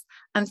focus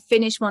and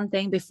finish one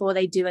thing before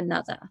they do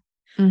another.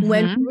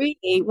 When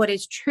really what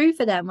is true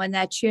for them when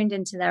they're tuned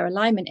into their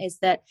alignment is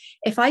that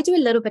if I do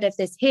a little bit of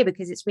this here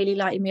because it's really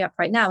lighting me up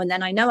right now, and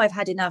then I know I've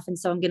had enough, and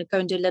so I'm going to go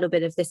and do a little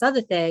bit of this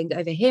other thing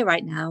over here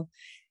right now,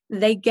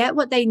 they get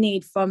what they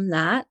need from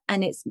that.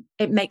 And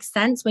it makes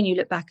sense when you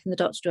look back and the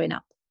dots join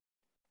up.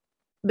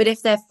 But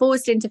if they're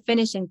forced into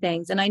finishing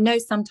things, and I know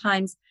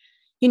sometimes,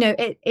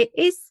 it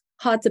is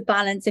hard to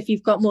balance if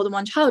you've got more than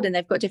one child and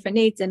they've got different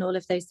needs and all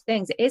of those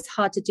things. It is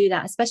hard to do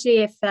that, especially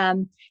if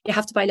you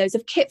have to buy loads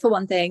of kit for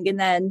one thing and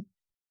then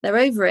they're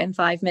over it in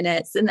 5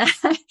 minutes. And those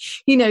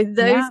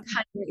kind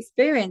of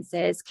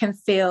experiences can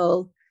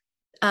feel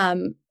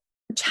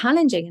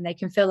challenging, and they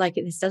can feel like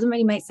this doesn't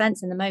really make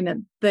sense in the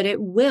moment, but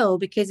it will,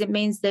 because it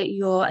means that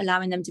you're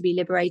allowing them to be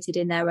liberated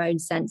in their own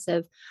sense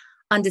of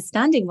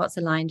understanding what's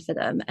aligned for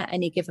them at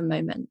any given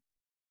moment.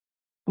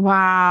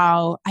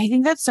 Wow. I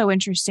think that's so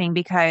interesting,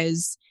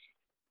 because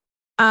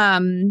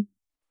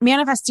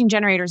manifesting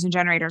generators and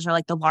generators are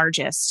like the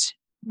largest.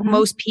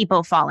 Most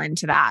people fall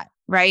into that,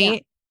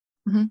 right?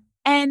 Yeah.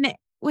 And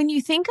when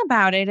you think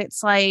about it,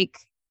 it's like,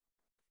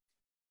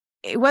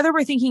 whether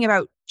we're thinking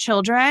about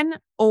children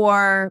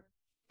or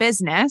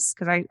business,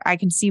 because I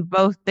can see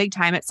both big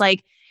time, it's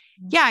like,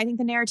 yeah, I think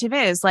the narrative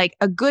is like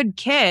a good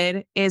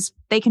kid is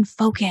they can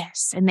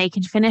focus and they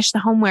can finish the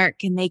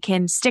homework and they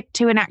can stick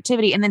to an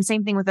activity. And then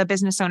same thing with a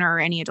business owner or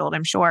any adult,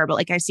 I'm sure. But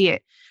like I see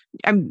it,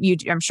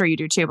 I'm sure you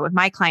do too. But with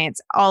my clients,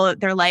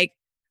 they're like,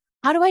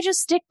 how do I just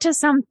stick to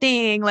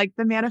something? Like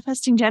the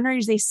manifesting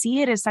generators, they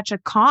see it as such a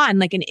con,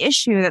 like an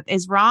issue that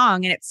is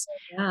wrong. And it's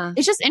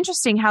just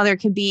interesting how there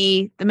could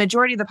be the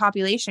majority of the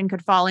population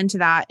could fall into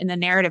that, and the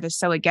narrative is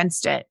so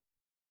against it.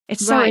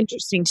 It's so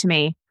interesting to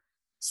me.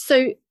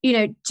 So,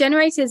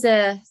 generators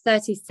are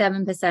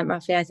 37%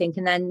 roughly, I think,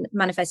 and then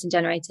manifesting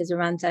generators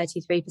around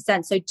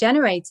 33%. So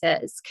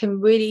generators can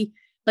really,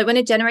 like when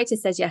a generator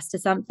says yes to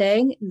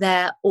something,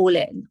 they're all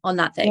in on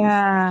that thing.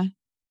 Yeah.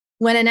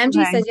 When an MG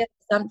Okay. says yes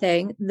to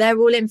something, they're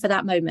all in for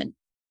that moment.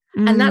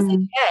 And that's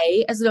Mm,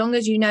 okay as long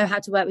as you know how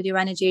to work with your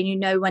energy and you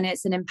know when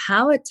it's an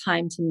empowered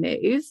time to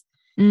move.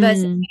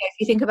 Versus, mm, if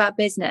you think about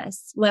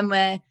business, when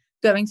we're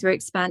going through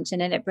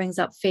expansion and it brings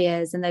up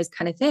fears and those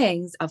kind of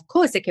things, of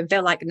course, it can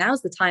feel like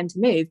now's the time to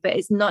move, but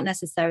it's not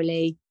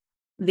necessarily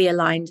the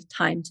aligned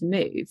time to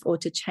move or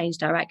to change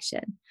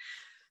direction.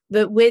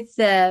 But with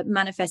the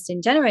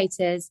manifesting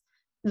generators,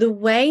 the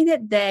way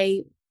that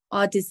they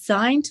are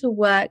designed to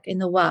work in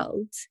the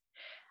world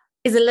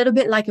is a little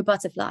bit like a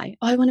butterfly.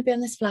 Oh, I want to be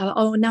on this flower.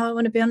 Oh, now I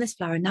want to be on this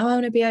flower. Now I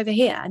want to be over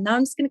here. And now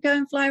I'm just going to go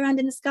and fly around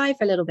in the sky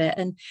for a little bit.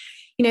 And,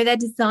 they're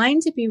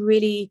designed to be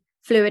really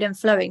fluid and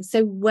flowing.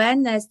 So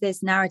when there's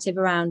this narrative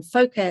around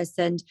focus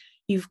and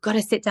you've got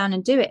to sit down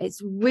and do it,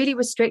 it's really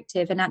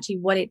restrictive. And actually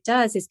what it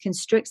does is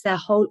constricts their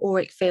whole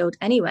auric field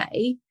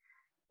anyway.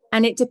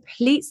 And it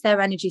depletes their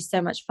energy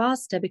so much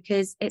faster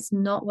because it's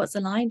not what's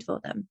aligned for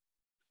them.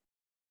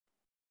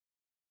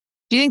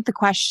 do you think the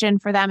question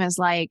for them is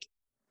like,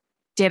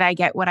 did I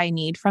get what I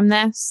need from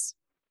this?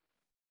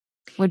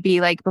 Would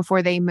be like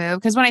before they move.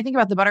 Because when I think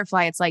about the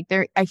butterfly, it's like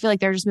I feel like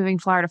they're just moving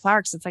flower to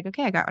flower because it's like,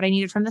 okay, I got what I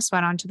needed from this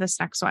one onto this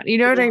next one. You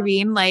know what I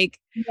mean? Like,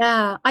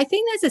 yeah, I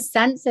think there's a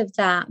sense of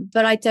that,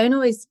 but I don't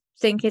always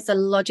think it's a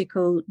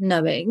logical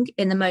knowing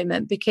in the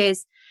moment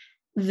because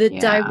the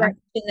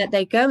direction that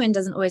they go in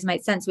doesn't always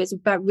make sense. So it's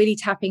about really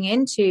tapping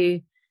into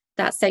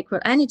that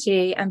sacred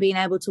energy and being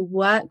able to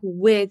work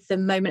with the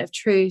moment of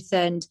truth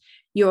and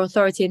your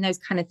authority and those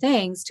kind of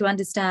things to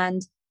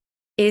understand,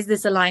 is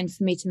this aligned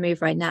for me to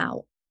move right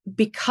now?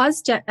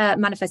 Because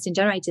manifesting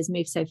generators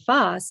move so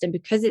fast and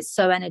because it's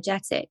so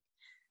energetic,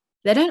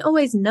 they don't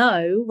always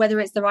know whether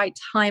it's the right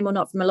time or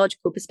not from a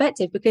logical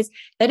perspective because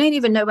they don't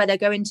even know where they're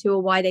going to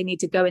or why they need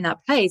to go in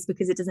that place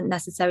because it doesn't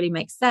necessarily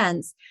make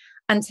sense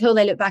until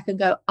they look back and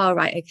go, all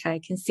right, okay,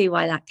 I can see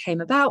why that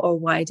came about or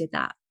why I did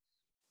that.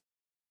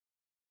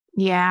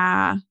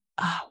 yeah.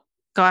 Oh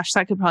gosh,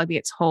 that could probably be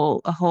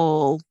a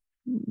whole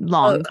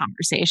long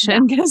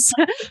conversation because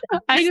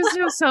I just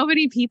know so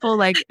many people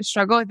like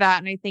struggle with that.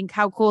 And I think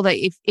how cool that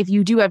if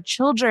you do have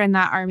children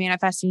that are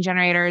manifesting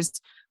generators,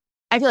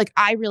 I feel like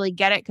I really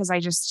get it because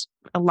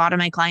a lot of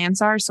my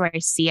clients are, so I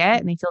see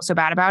it and they feel so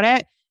bad about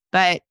it.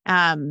 But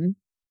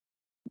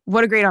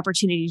what a great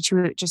opportunity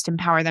to just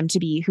empower them to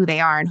be who they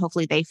are. And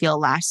hopefully they feel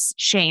less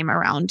shame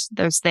around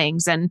those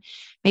things and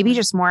maybe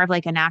just more of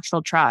like a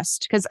natural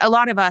trust. Because a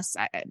lot of us,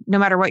 no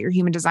matter what your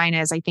human design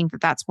is, I think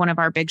that that's one of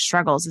our big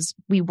struggles is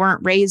we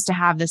weren't raised to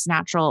have this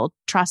natural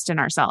trust in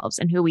ourselves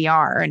and who we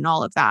are and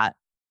all of that.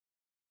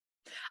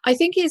 I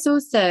think it's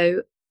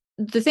also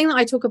the thing that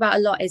I talk about a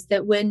lot is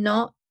that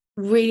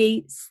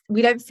we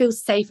don't feel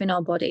safe in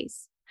our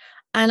bodies.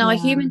 And our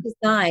human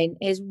design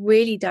is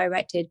really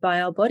directed by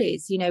our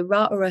bodies.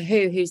 Ra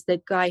Urahu, who's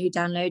the guy who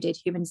downloaded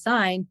Human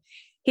Design,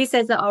 he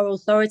says that our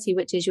authority,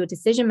 which is your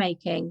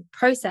decision-making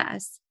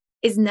process,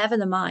 is never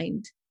the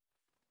mind.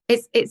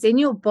 It's in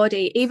your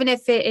body, even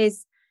if it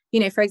is,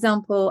 for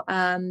example,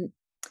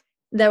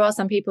 there are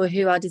some people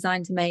who are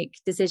designed to make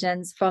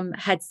decisions from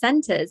head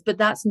centers, but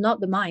that's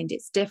not the mind.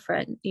 It's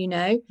different,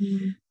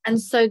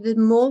 And so the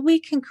more we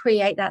can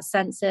create that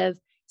sense of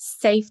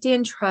safety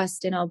and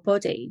trust in our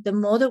body, the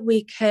more that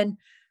we can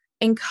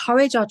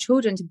encourage our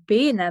children to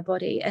be in their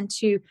body and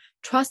to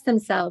trust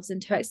themselves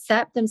and to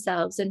accept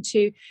themselves and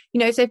to,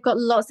 if they've got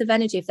lots of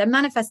energy, if they're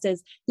manifestors,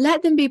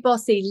 let them be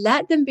bossy,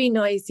 let them be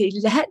noisy,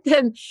 let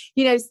them,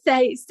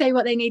 say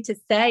what they need to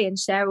say and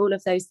share all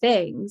of those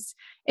things.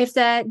 If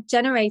they're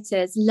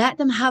generators, let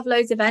them have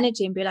loads of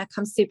energy and be like,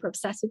 I'm super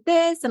obsessed with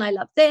this and I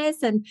love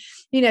this and,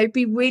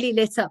 be really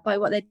lit up by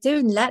what they're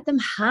doing. Let them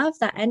have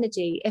that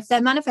energy. If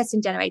they're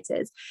manifesting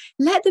generators,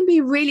 let them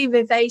be really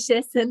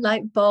vivacious and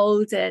like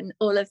bold and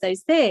all of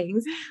those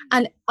things.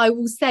 And I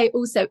will say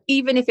also,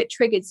 even if it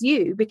triggers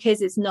you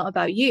because it's not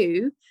about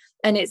you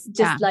and it's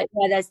just like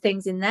where there's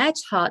things in their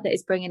chart that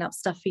is bringing up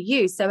stuff for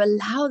you. So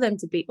allow them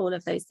to be all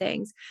of those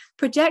things.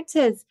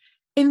 Projectors,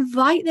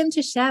 invite them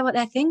to share what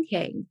they're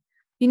thinking.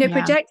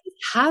 Projectors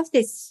have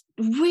this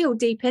real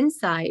deep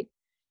insight,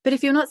 but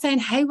if you're not saying,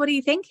 hey, what are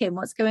you thinking?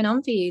 What's going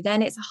on for you?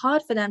 Then it's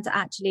hard for them to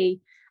actually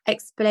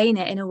explain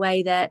it in a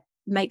way that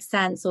makes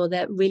sense or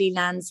that really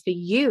lands for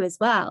you as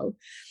well.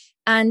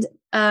 And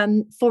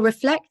for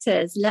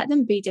reflectors, let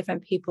them be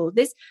different people.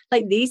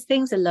 These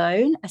things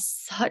alone are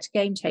such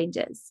game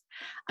changers.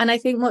 And I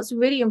think what's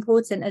really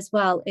important as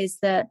well is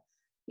that,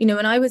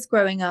 when I was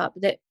growing up,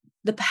 that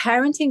the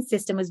parenting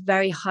system was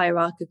very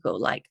hierarchical.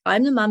 Like,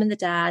 I'm the mum and the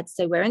dad,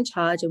 so we're in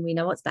charge and we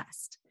know what's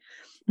best.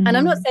 Mm-hmm. And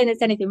I'm not saying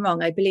there's anything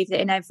wrong. I believe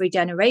that in every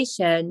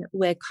generation,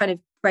 we're kind of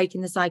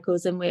breaking the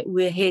cycles and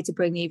we're here to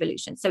bring the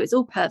evolution. So it's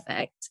all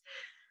perfect.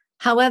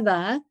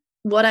 However,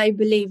 what I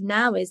believe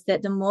now is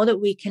that the more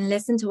that we can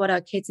listen to what our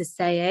kids are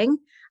saying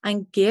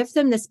and give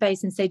them the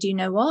space and say, do you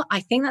know what? I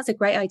think that's a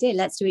great idea.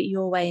 Let's do it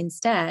your way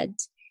instead.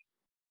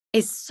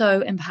 is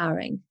so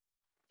empowering,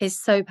 is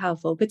so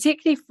powerful,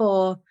 particularly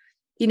for,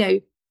 you know,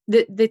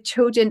 the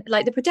children,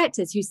 like the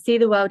projectors who see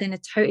the world in a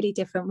totally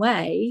different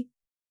way.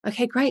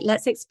 Okay, great.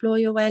 Let's explore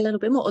your way a little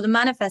bit more. Or the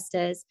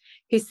manifestors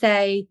who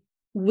say,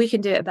 we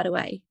can do it a better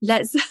way.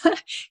 Let's,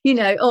 you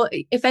know, or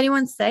if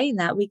anyone's saying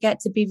that, we get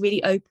to be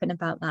really open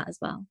about that as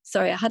well.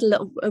 Sorry, I had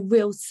a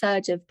real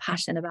surge of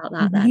passion about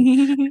that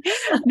then.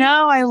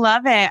 No, I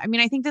love it. I mean,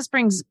 I think this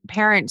brings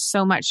parents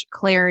so much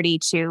clarity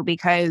too,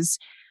 because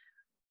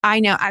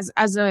I know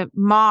as a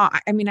mom,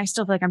 I mean, I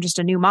still feel like I'm just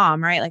a new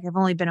mom, right? Like I've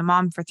only been a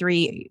mom for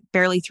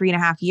barely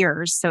 3.5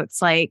 years. So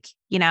it's like,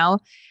 you know,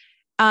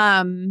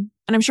 and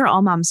I'm sure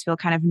all moms feel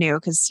kind of new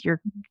because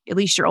at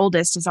least your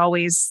oldest is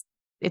always,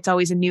 it's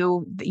always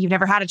you've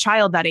never had a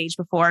child that age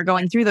before,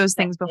 going through those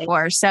things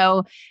before.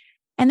 So,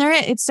 and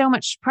it's so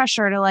much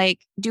pressure to like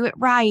do it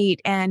right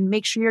and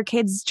make sure your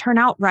kids turn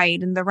out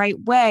right in the right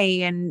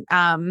way.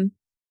 And,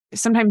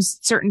 sometimes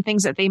certain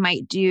things that they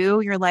might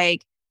do, you're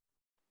like,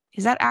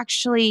 is that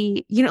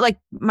actually, you know, like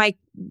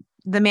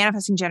the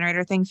manifesting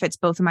generator thing fits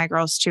both of my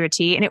girls to a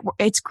T. And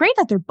it's great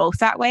that they're both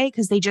that way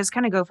because they just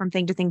kind of go from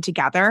thing to thing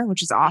together,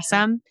 which is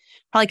awesome.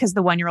 Probably because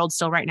the 1-year-old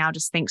still right now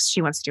just thinks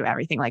she wants to do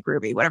everything like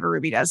Ruby, whatever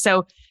Ruby does.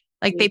 So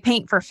like they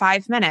paint for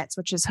 5 minutes,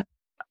 which is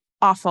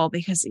awful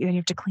because then you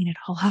have to clean it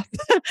all up.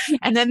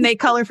 And then they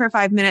color for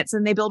 5 minutes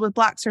and they build with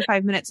blocks for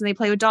 5 minutes and they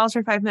play with dolls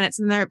for 5 minutes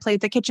and they play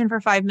with the kitchen for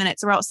 5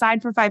 minutes or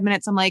outside for 5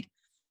 minutes. I'm like,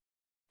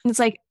 it's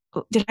like,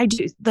 did I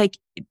do like,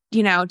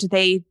 you know, did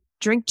they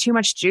drink too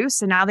much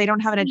juice and now they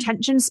don't have an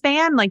attention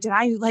span? Like, did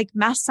I like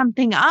mess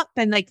something up?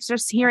 And like,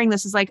 just hearing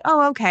this is like,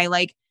 oh, okay.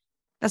 Like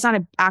that's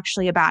not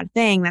actually a bad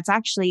thing. That's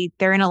actually,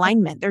 they're in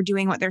alignment. They're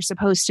doing what they're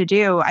supposed to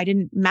do. I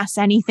didn't mess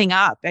anything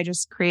up. I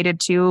just created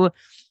 2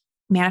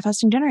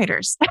 manifesting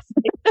generators.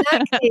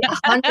 Exactly,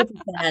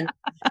 100%.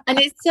 And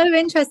it's so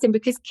interesting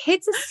because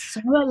kids are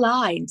so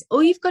aligned.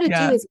 All you've got to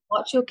do is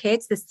watch your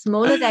kids. The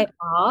smaller they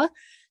are,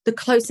 the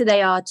closer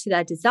they are to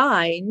their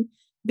design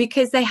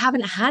because they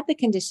haven't had the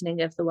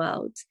conditioning of the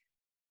world.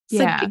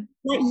 So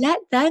let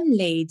them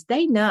lead.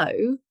 They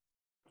know.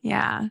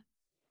 Yeah.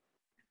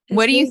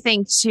 What do you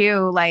think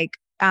too? Like,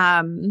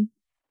 I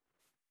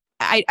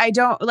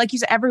don't, like you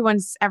said, everyone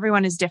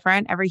is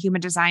different. Every human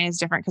design is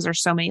different because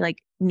there's so many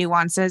like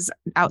nuances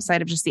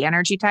outside of just the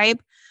energy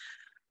type.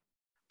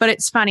 But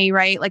it's funny,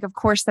 right? Like, of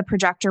course, the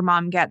projector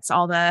mom gets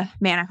all the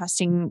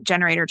manifesting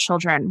generator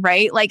children,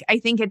 right? Like, I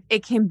think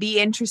it can be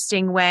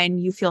interesting when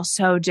you feel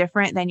so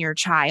different than your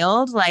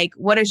child. Like,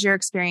 what has your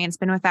experience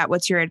been with that?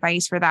 What's your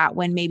advice for that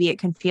when maybe it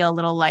can feel a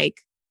little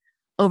like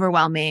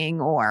overwhelming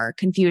or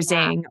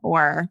confusing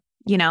or,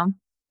 you know?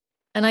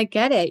 And I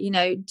get it, you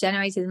know,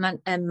 generators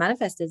and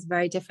manifestors are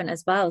very different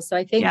as well. So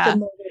I think the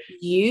more that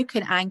you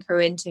can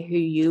anchor into who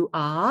you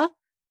are,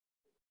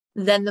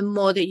 then the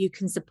more that you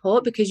can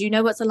support because you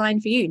know what's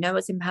aligned for you, know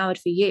what's empowered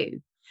for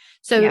you.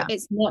 So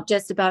it's not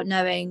just about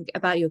knowing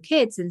about your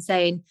kids and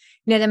saying,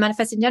 you know, they're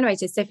manifesting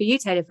generators. So for you,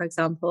 Taylor, for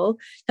example,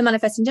 the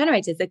manifesting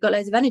generators, they've got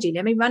loads of energy.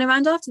 Let me run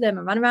around after them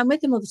and run around with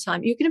them all the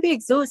time. You're going to be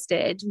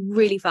exhausted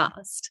really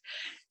fast.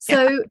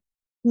 So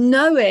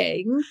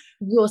knowing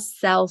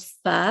yourself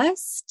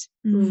first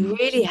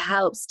really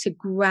helps to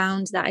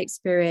ground that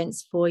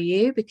experience for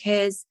you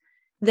because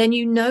then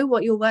you know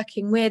what you're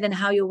working with and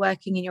how you're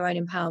working in your own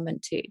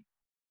empowerment too.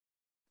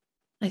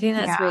 I think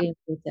that's really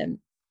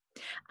important.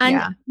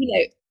 And, you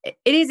know,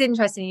 it is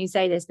interesting you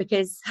say this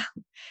because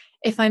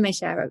if I may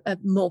share a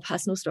more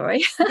personal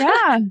story.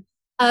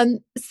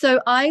 So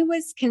I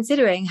was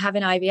considering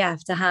having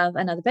IVF to have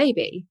another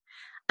baby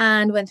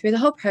and went through the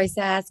whole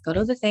process, got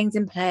all the things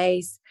in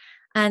place.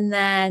 And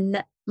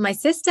then my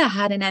sister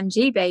had an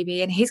MG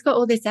baby and he's got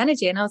all this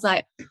energy. And I was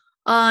like,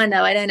 oh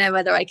no, I don't know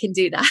whether I can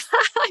do that.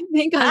 I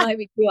think I might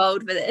be too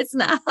old for this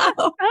now.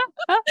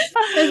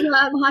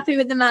 I'm happy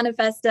with the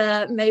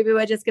manifestor. Maybe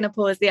we're just going to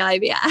pause the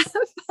IVF.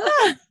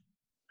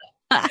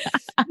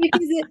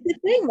 Because it's the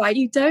thing, right?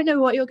 You don't know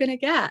what you're going to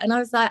get. And I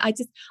was like, I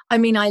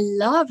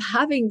love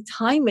having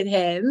time with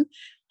him.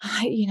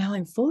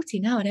 I'm 40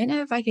 now. I don't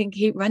know if I can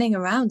keep running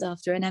around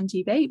after an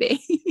MG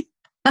baby.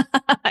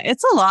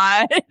 It's a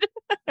lot.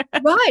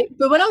 Right.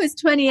 But when I was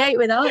 28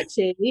 with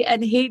Archie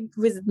and he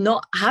was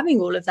not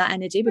having all of that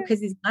energy because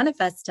he's a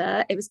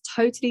manifestor, it was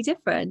totally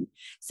different.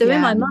 So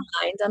in my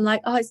mind, I'm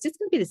like, oh, it's just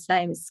going to be the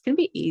same. It's going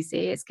to be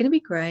easy. It's going to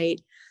be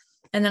great.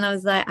 And then I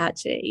was like,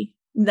 actually,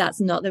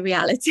 that's not the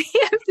reality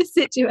of the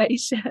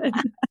situation.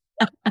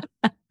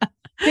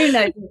 Who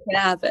knows what can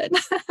happen?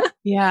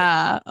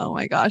 Yeah. Oh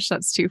my gosh.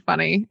 That's too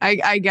funny.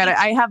 I get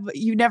it.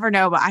 You never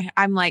know, but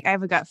I'm like, I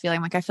have a gut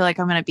feeling. Like, I feel like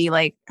I'm going to be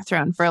like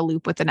thrown for a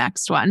loop with the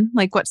next one.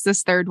 Like, what's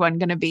this third one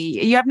going to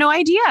be? You have no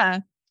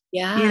idea.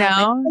 Yeah. You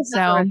know,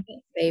 so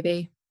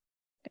baby.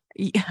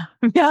 Yeah.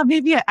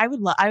 Maybe I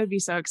would be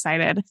so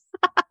excited.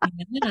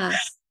 Yeah.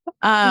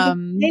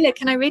 Taylor,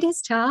 can I read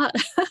his chart?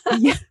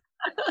 Yeah.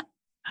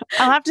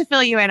 I'll have to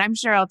fill you in. I'm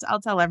sure I'll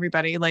tell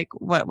everybody like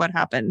what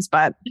happens,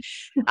 but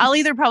I'll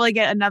either probably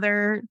get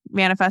another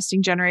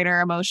manifesting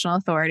generator, emotional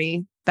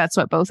authority. That's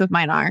what both of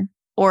mine are.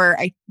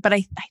 I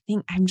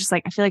think I'm just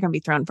like, I feel like I'm gonna be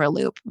thrown for a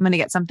loop. I'm going to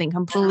get something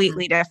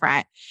completely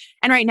different.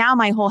 And right now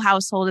my whole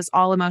household is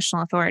all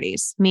emotional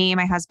authorities. Me,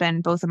 my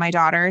husband, both of my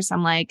daughters.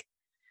 I'm like,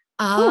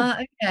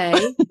 okay.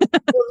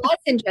 Well,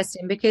 that's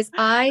interesting because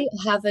I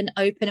have an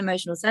open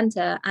emotional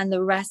center and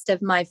the rest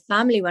of my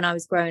family when I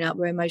was growing up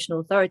were emotional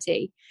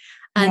authority.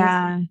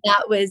 And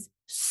that was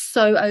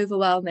so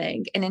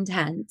overwhelming and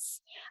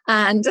intense.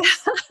 And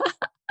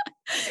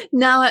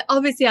now,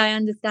 obviously, I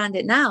understand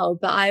it now,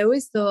 but I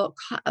always thought,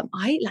 am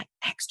I like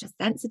extra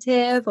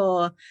sensitive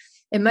or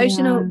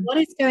emotional? Yeah. What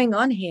is going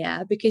on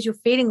here? Because you're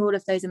feeling all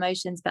of those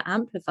emotions, but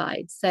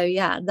amplified. So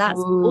yeah, that's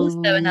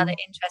also another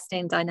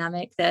interesting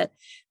dynamic that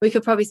we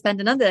could probably spend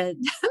another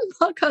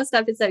podcast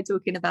episode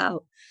talking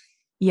about.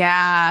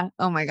 Yeah.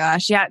 Oh my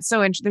gosh. Yeah. It's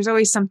so there's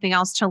always something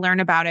else to learn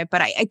about it.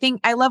 But I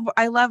think I love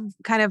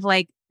kind of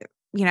like,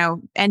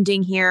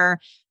 ending here,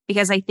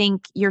 because I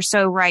think you're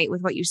so right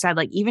with what you said.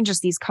 Like even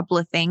just these couple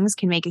of things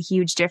can make a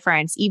huge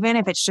difference, even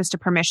if it's just a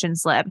permission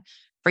slip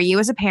for you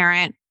as a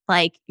parent.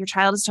 Like your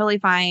child is totally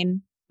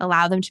fine.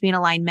 Allow them to be in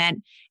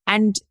alignment.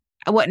 And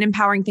what an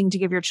empowering thing to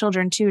give your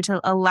children too,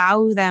 to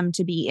allow them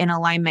to be in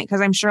alignment.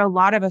 Because I'm sure a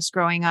lot of us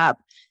growing up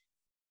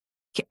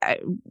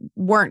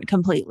weren't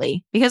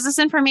completely, because this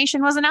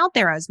information wasn't out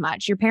there as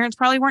much. Your parents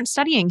probably weren't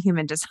studying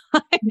human design.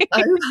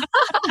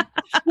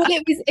 Well,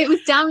 it was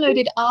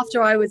downloaded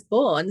after I was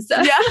born.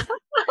 So yeah,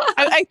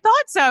 I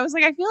thought so. I was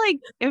like, I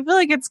feel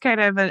like it's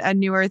kind of a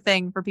newer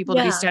thing for people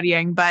to be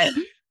studying, but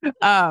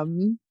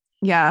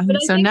yeah.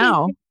 But so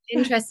now it's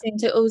interesting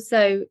to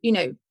also,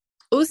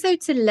 also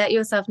to let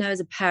yourself know as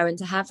a parent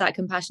to have that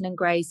compassion and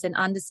grace and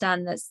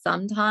understand that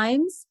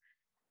sometimes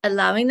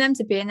allowing them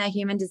to be in their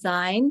human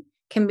design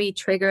can be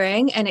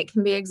triggering and it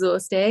can be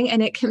exhausting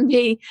and it can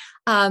be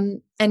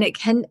and it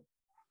can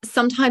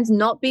sometimes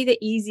not be the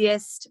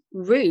easiest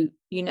route,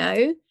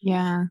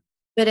 Yeah.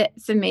 But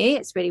for me,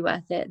 it's really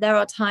worth it. There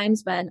are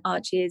times when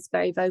Archie is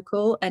very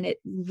vocal and it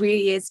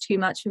really is too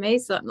much for me.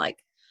 So I'm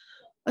like,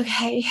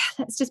 okay,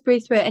 let's just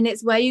breathe through it. And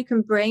it's where you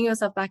can bring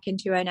yourself back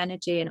into your own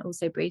energy and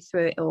also breathe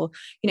through it, or,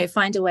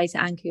 find a way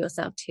to anchor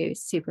yourself too.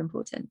 It's super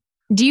important.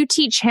 Do you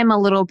teach him a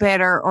little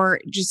bit or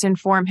just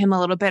inform him a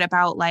little bit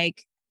about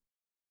like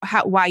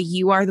why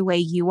you are the way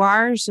you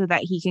are, so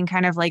that he can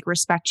kind of like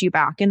respect you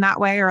back in that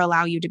way or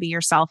allow you to be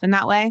yourself in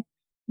that way?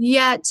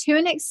 Yeah, to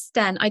an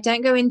extent. I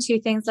don't go into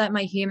things like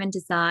my human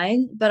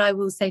design, but I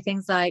will say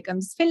things like, I'm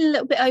just feeling a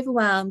little bit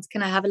overwhelmed.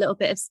 Can I have a little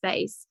bit of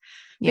space?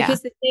 Yeah.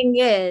 Because the thing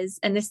is,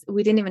 and this,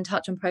 we didn't even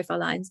touch on profile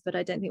lines, but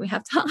I don't think we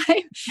have time.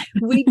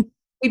 We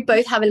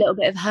both have a little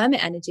bit of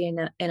hermit energy in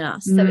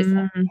us. So it's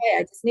like, okay,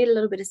 I just need a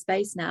little bit of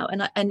space now.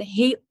 And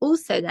he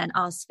also then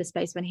asks for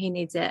space when he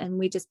needs it. And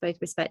we just both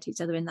respect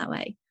each other in that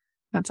way.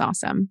 That's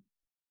awesome.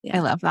 Yeah.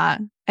 I love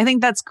that. I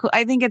think that's cool.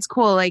 I think it's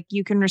cool. Like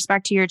you can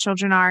respect who your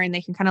children are and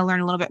they can kind of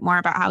learn a little bit more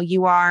about how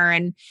you are.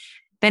 And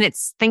then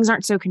things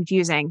aren't so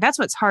confusing. That's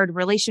what's hard.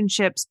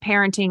 Relationships,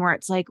 parenting, where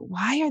it's like,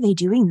 why are they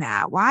doing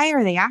that? Why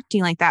are they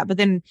acting like that? But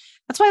then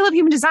that's why I love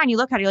human design. You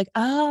look at it, you're like,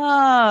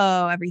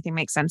 oh, everything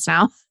makes sense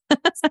now.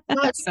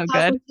 That's so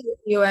good.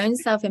 Your own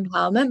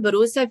self-empowerment, but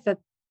also for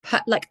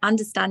like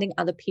understanding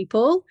other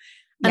people.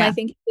 And I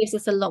think it gives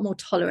us a lot more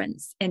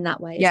tolerance in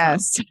that way.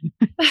 Yes.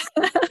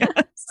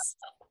 Yes.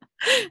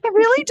 It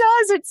really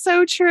does. It's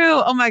so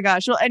true. Oh my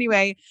gosh. Well,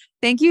 anyway,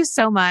 thank you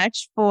so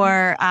much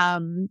for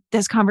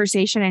this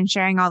conversation and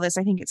sharing all this.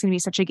 I think it's going to be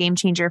such a game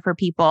changer for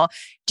people.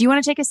 Do you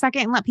want to take a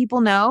second and let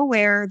people know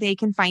where they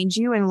can find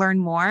you and learn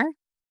more?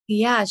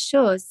 Yeah,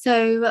 sure.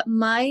 So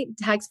my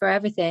tags for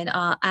everything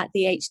are at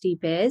the HD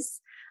Biz.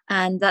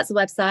 And that's the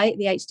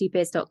website,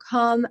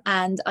 thehdbiz.com.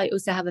 And I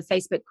also have a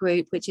Facebook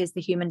group, which is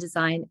the Human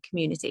Design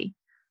Community.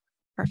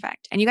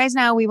 Perfect. And you guys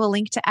know we will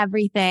link to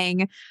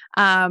everything.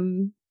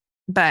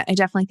 But I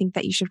definitely think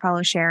that you should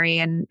follow Shari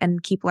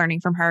and keep learning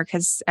from her,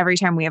 because every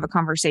time we have a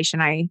conversation,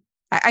 I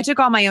took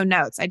all my own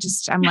notes.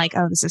 I'm like,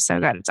 oh, this is so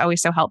good. It's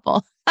always so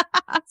helpful.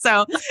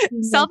 So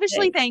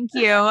selfishly, thank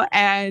you.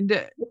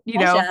 And,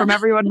 from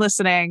everyone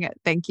listening,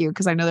 thank you,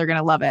 because I know they're going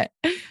to love it.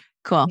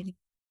 Cool.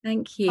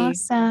 Thank you.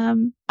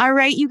 Awesome. All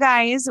right, you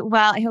guys.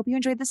 Well, I hope you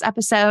enjoyed this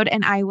episode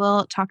and I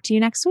will talk to you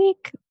next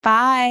week.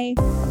 Bye.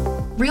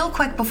 Real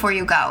quick before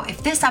you go,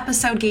 if this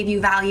episode gave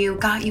you value,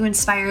 got you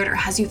inspired, or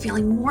has you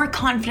feeling more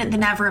confident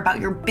than ever about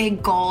your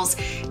big goals,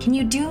 can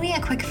you do me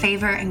a quick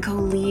favor and go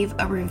leave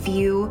a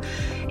review?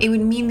 It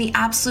would mean the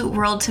absolute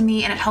world to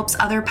me, and it helps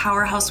other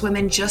powerhouse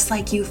women just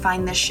like you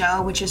find this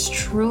show, which is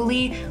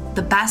truly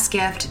the best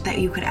gift that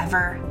you could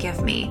ever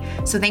give me.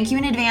 So thank you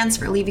in advance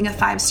for leaving a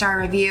 5-star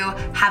review.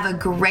 Have a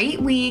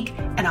great week,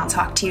 and I'll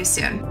talk to you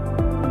soon.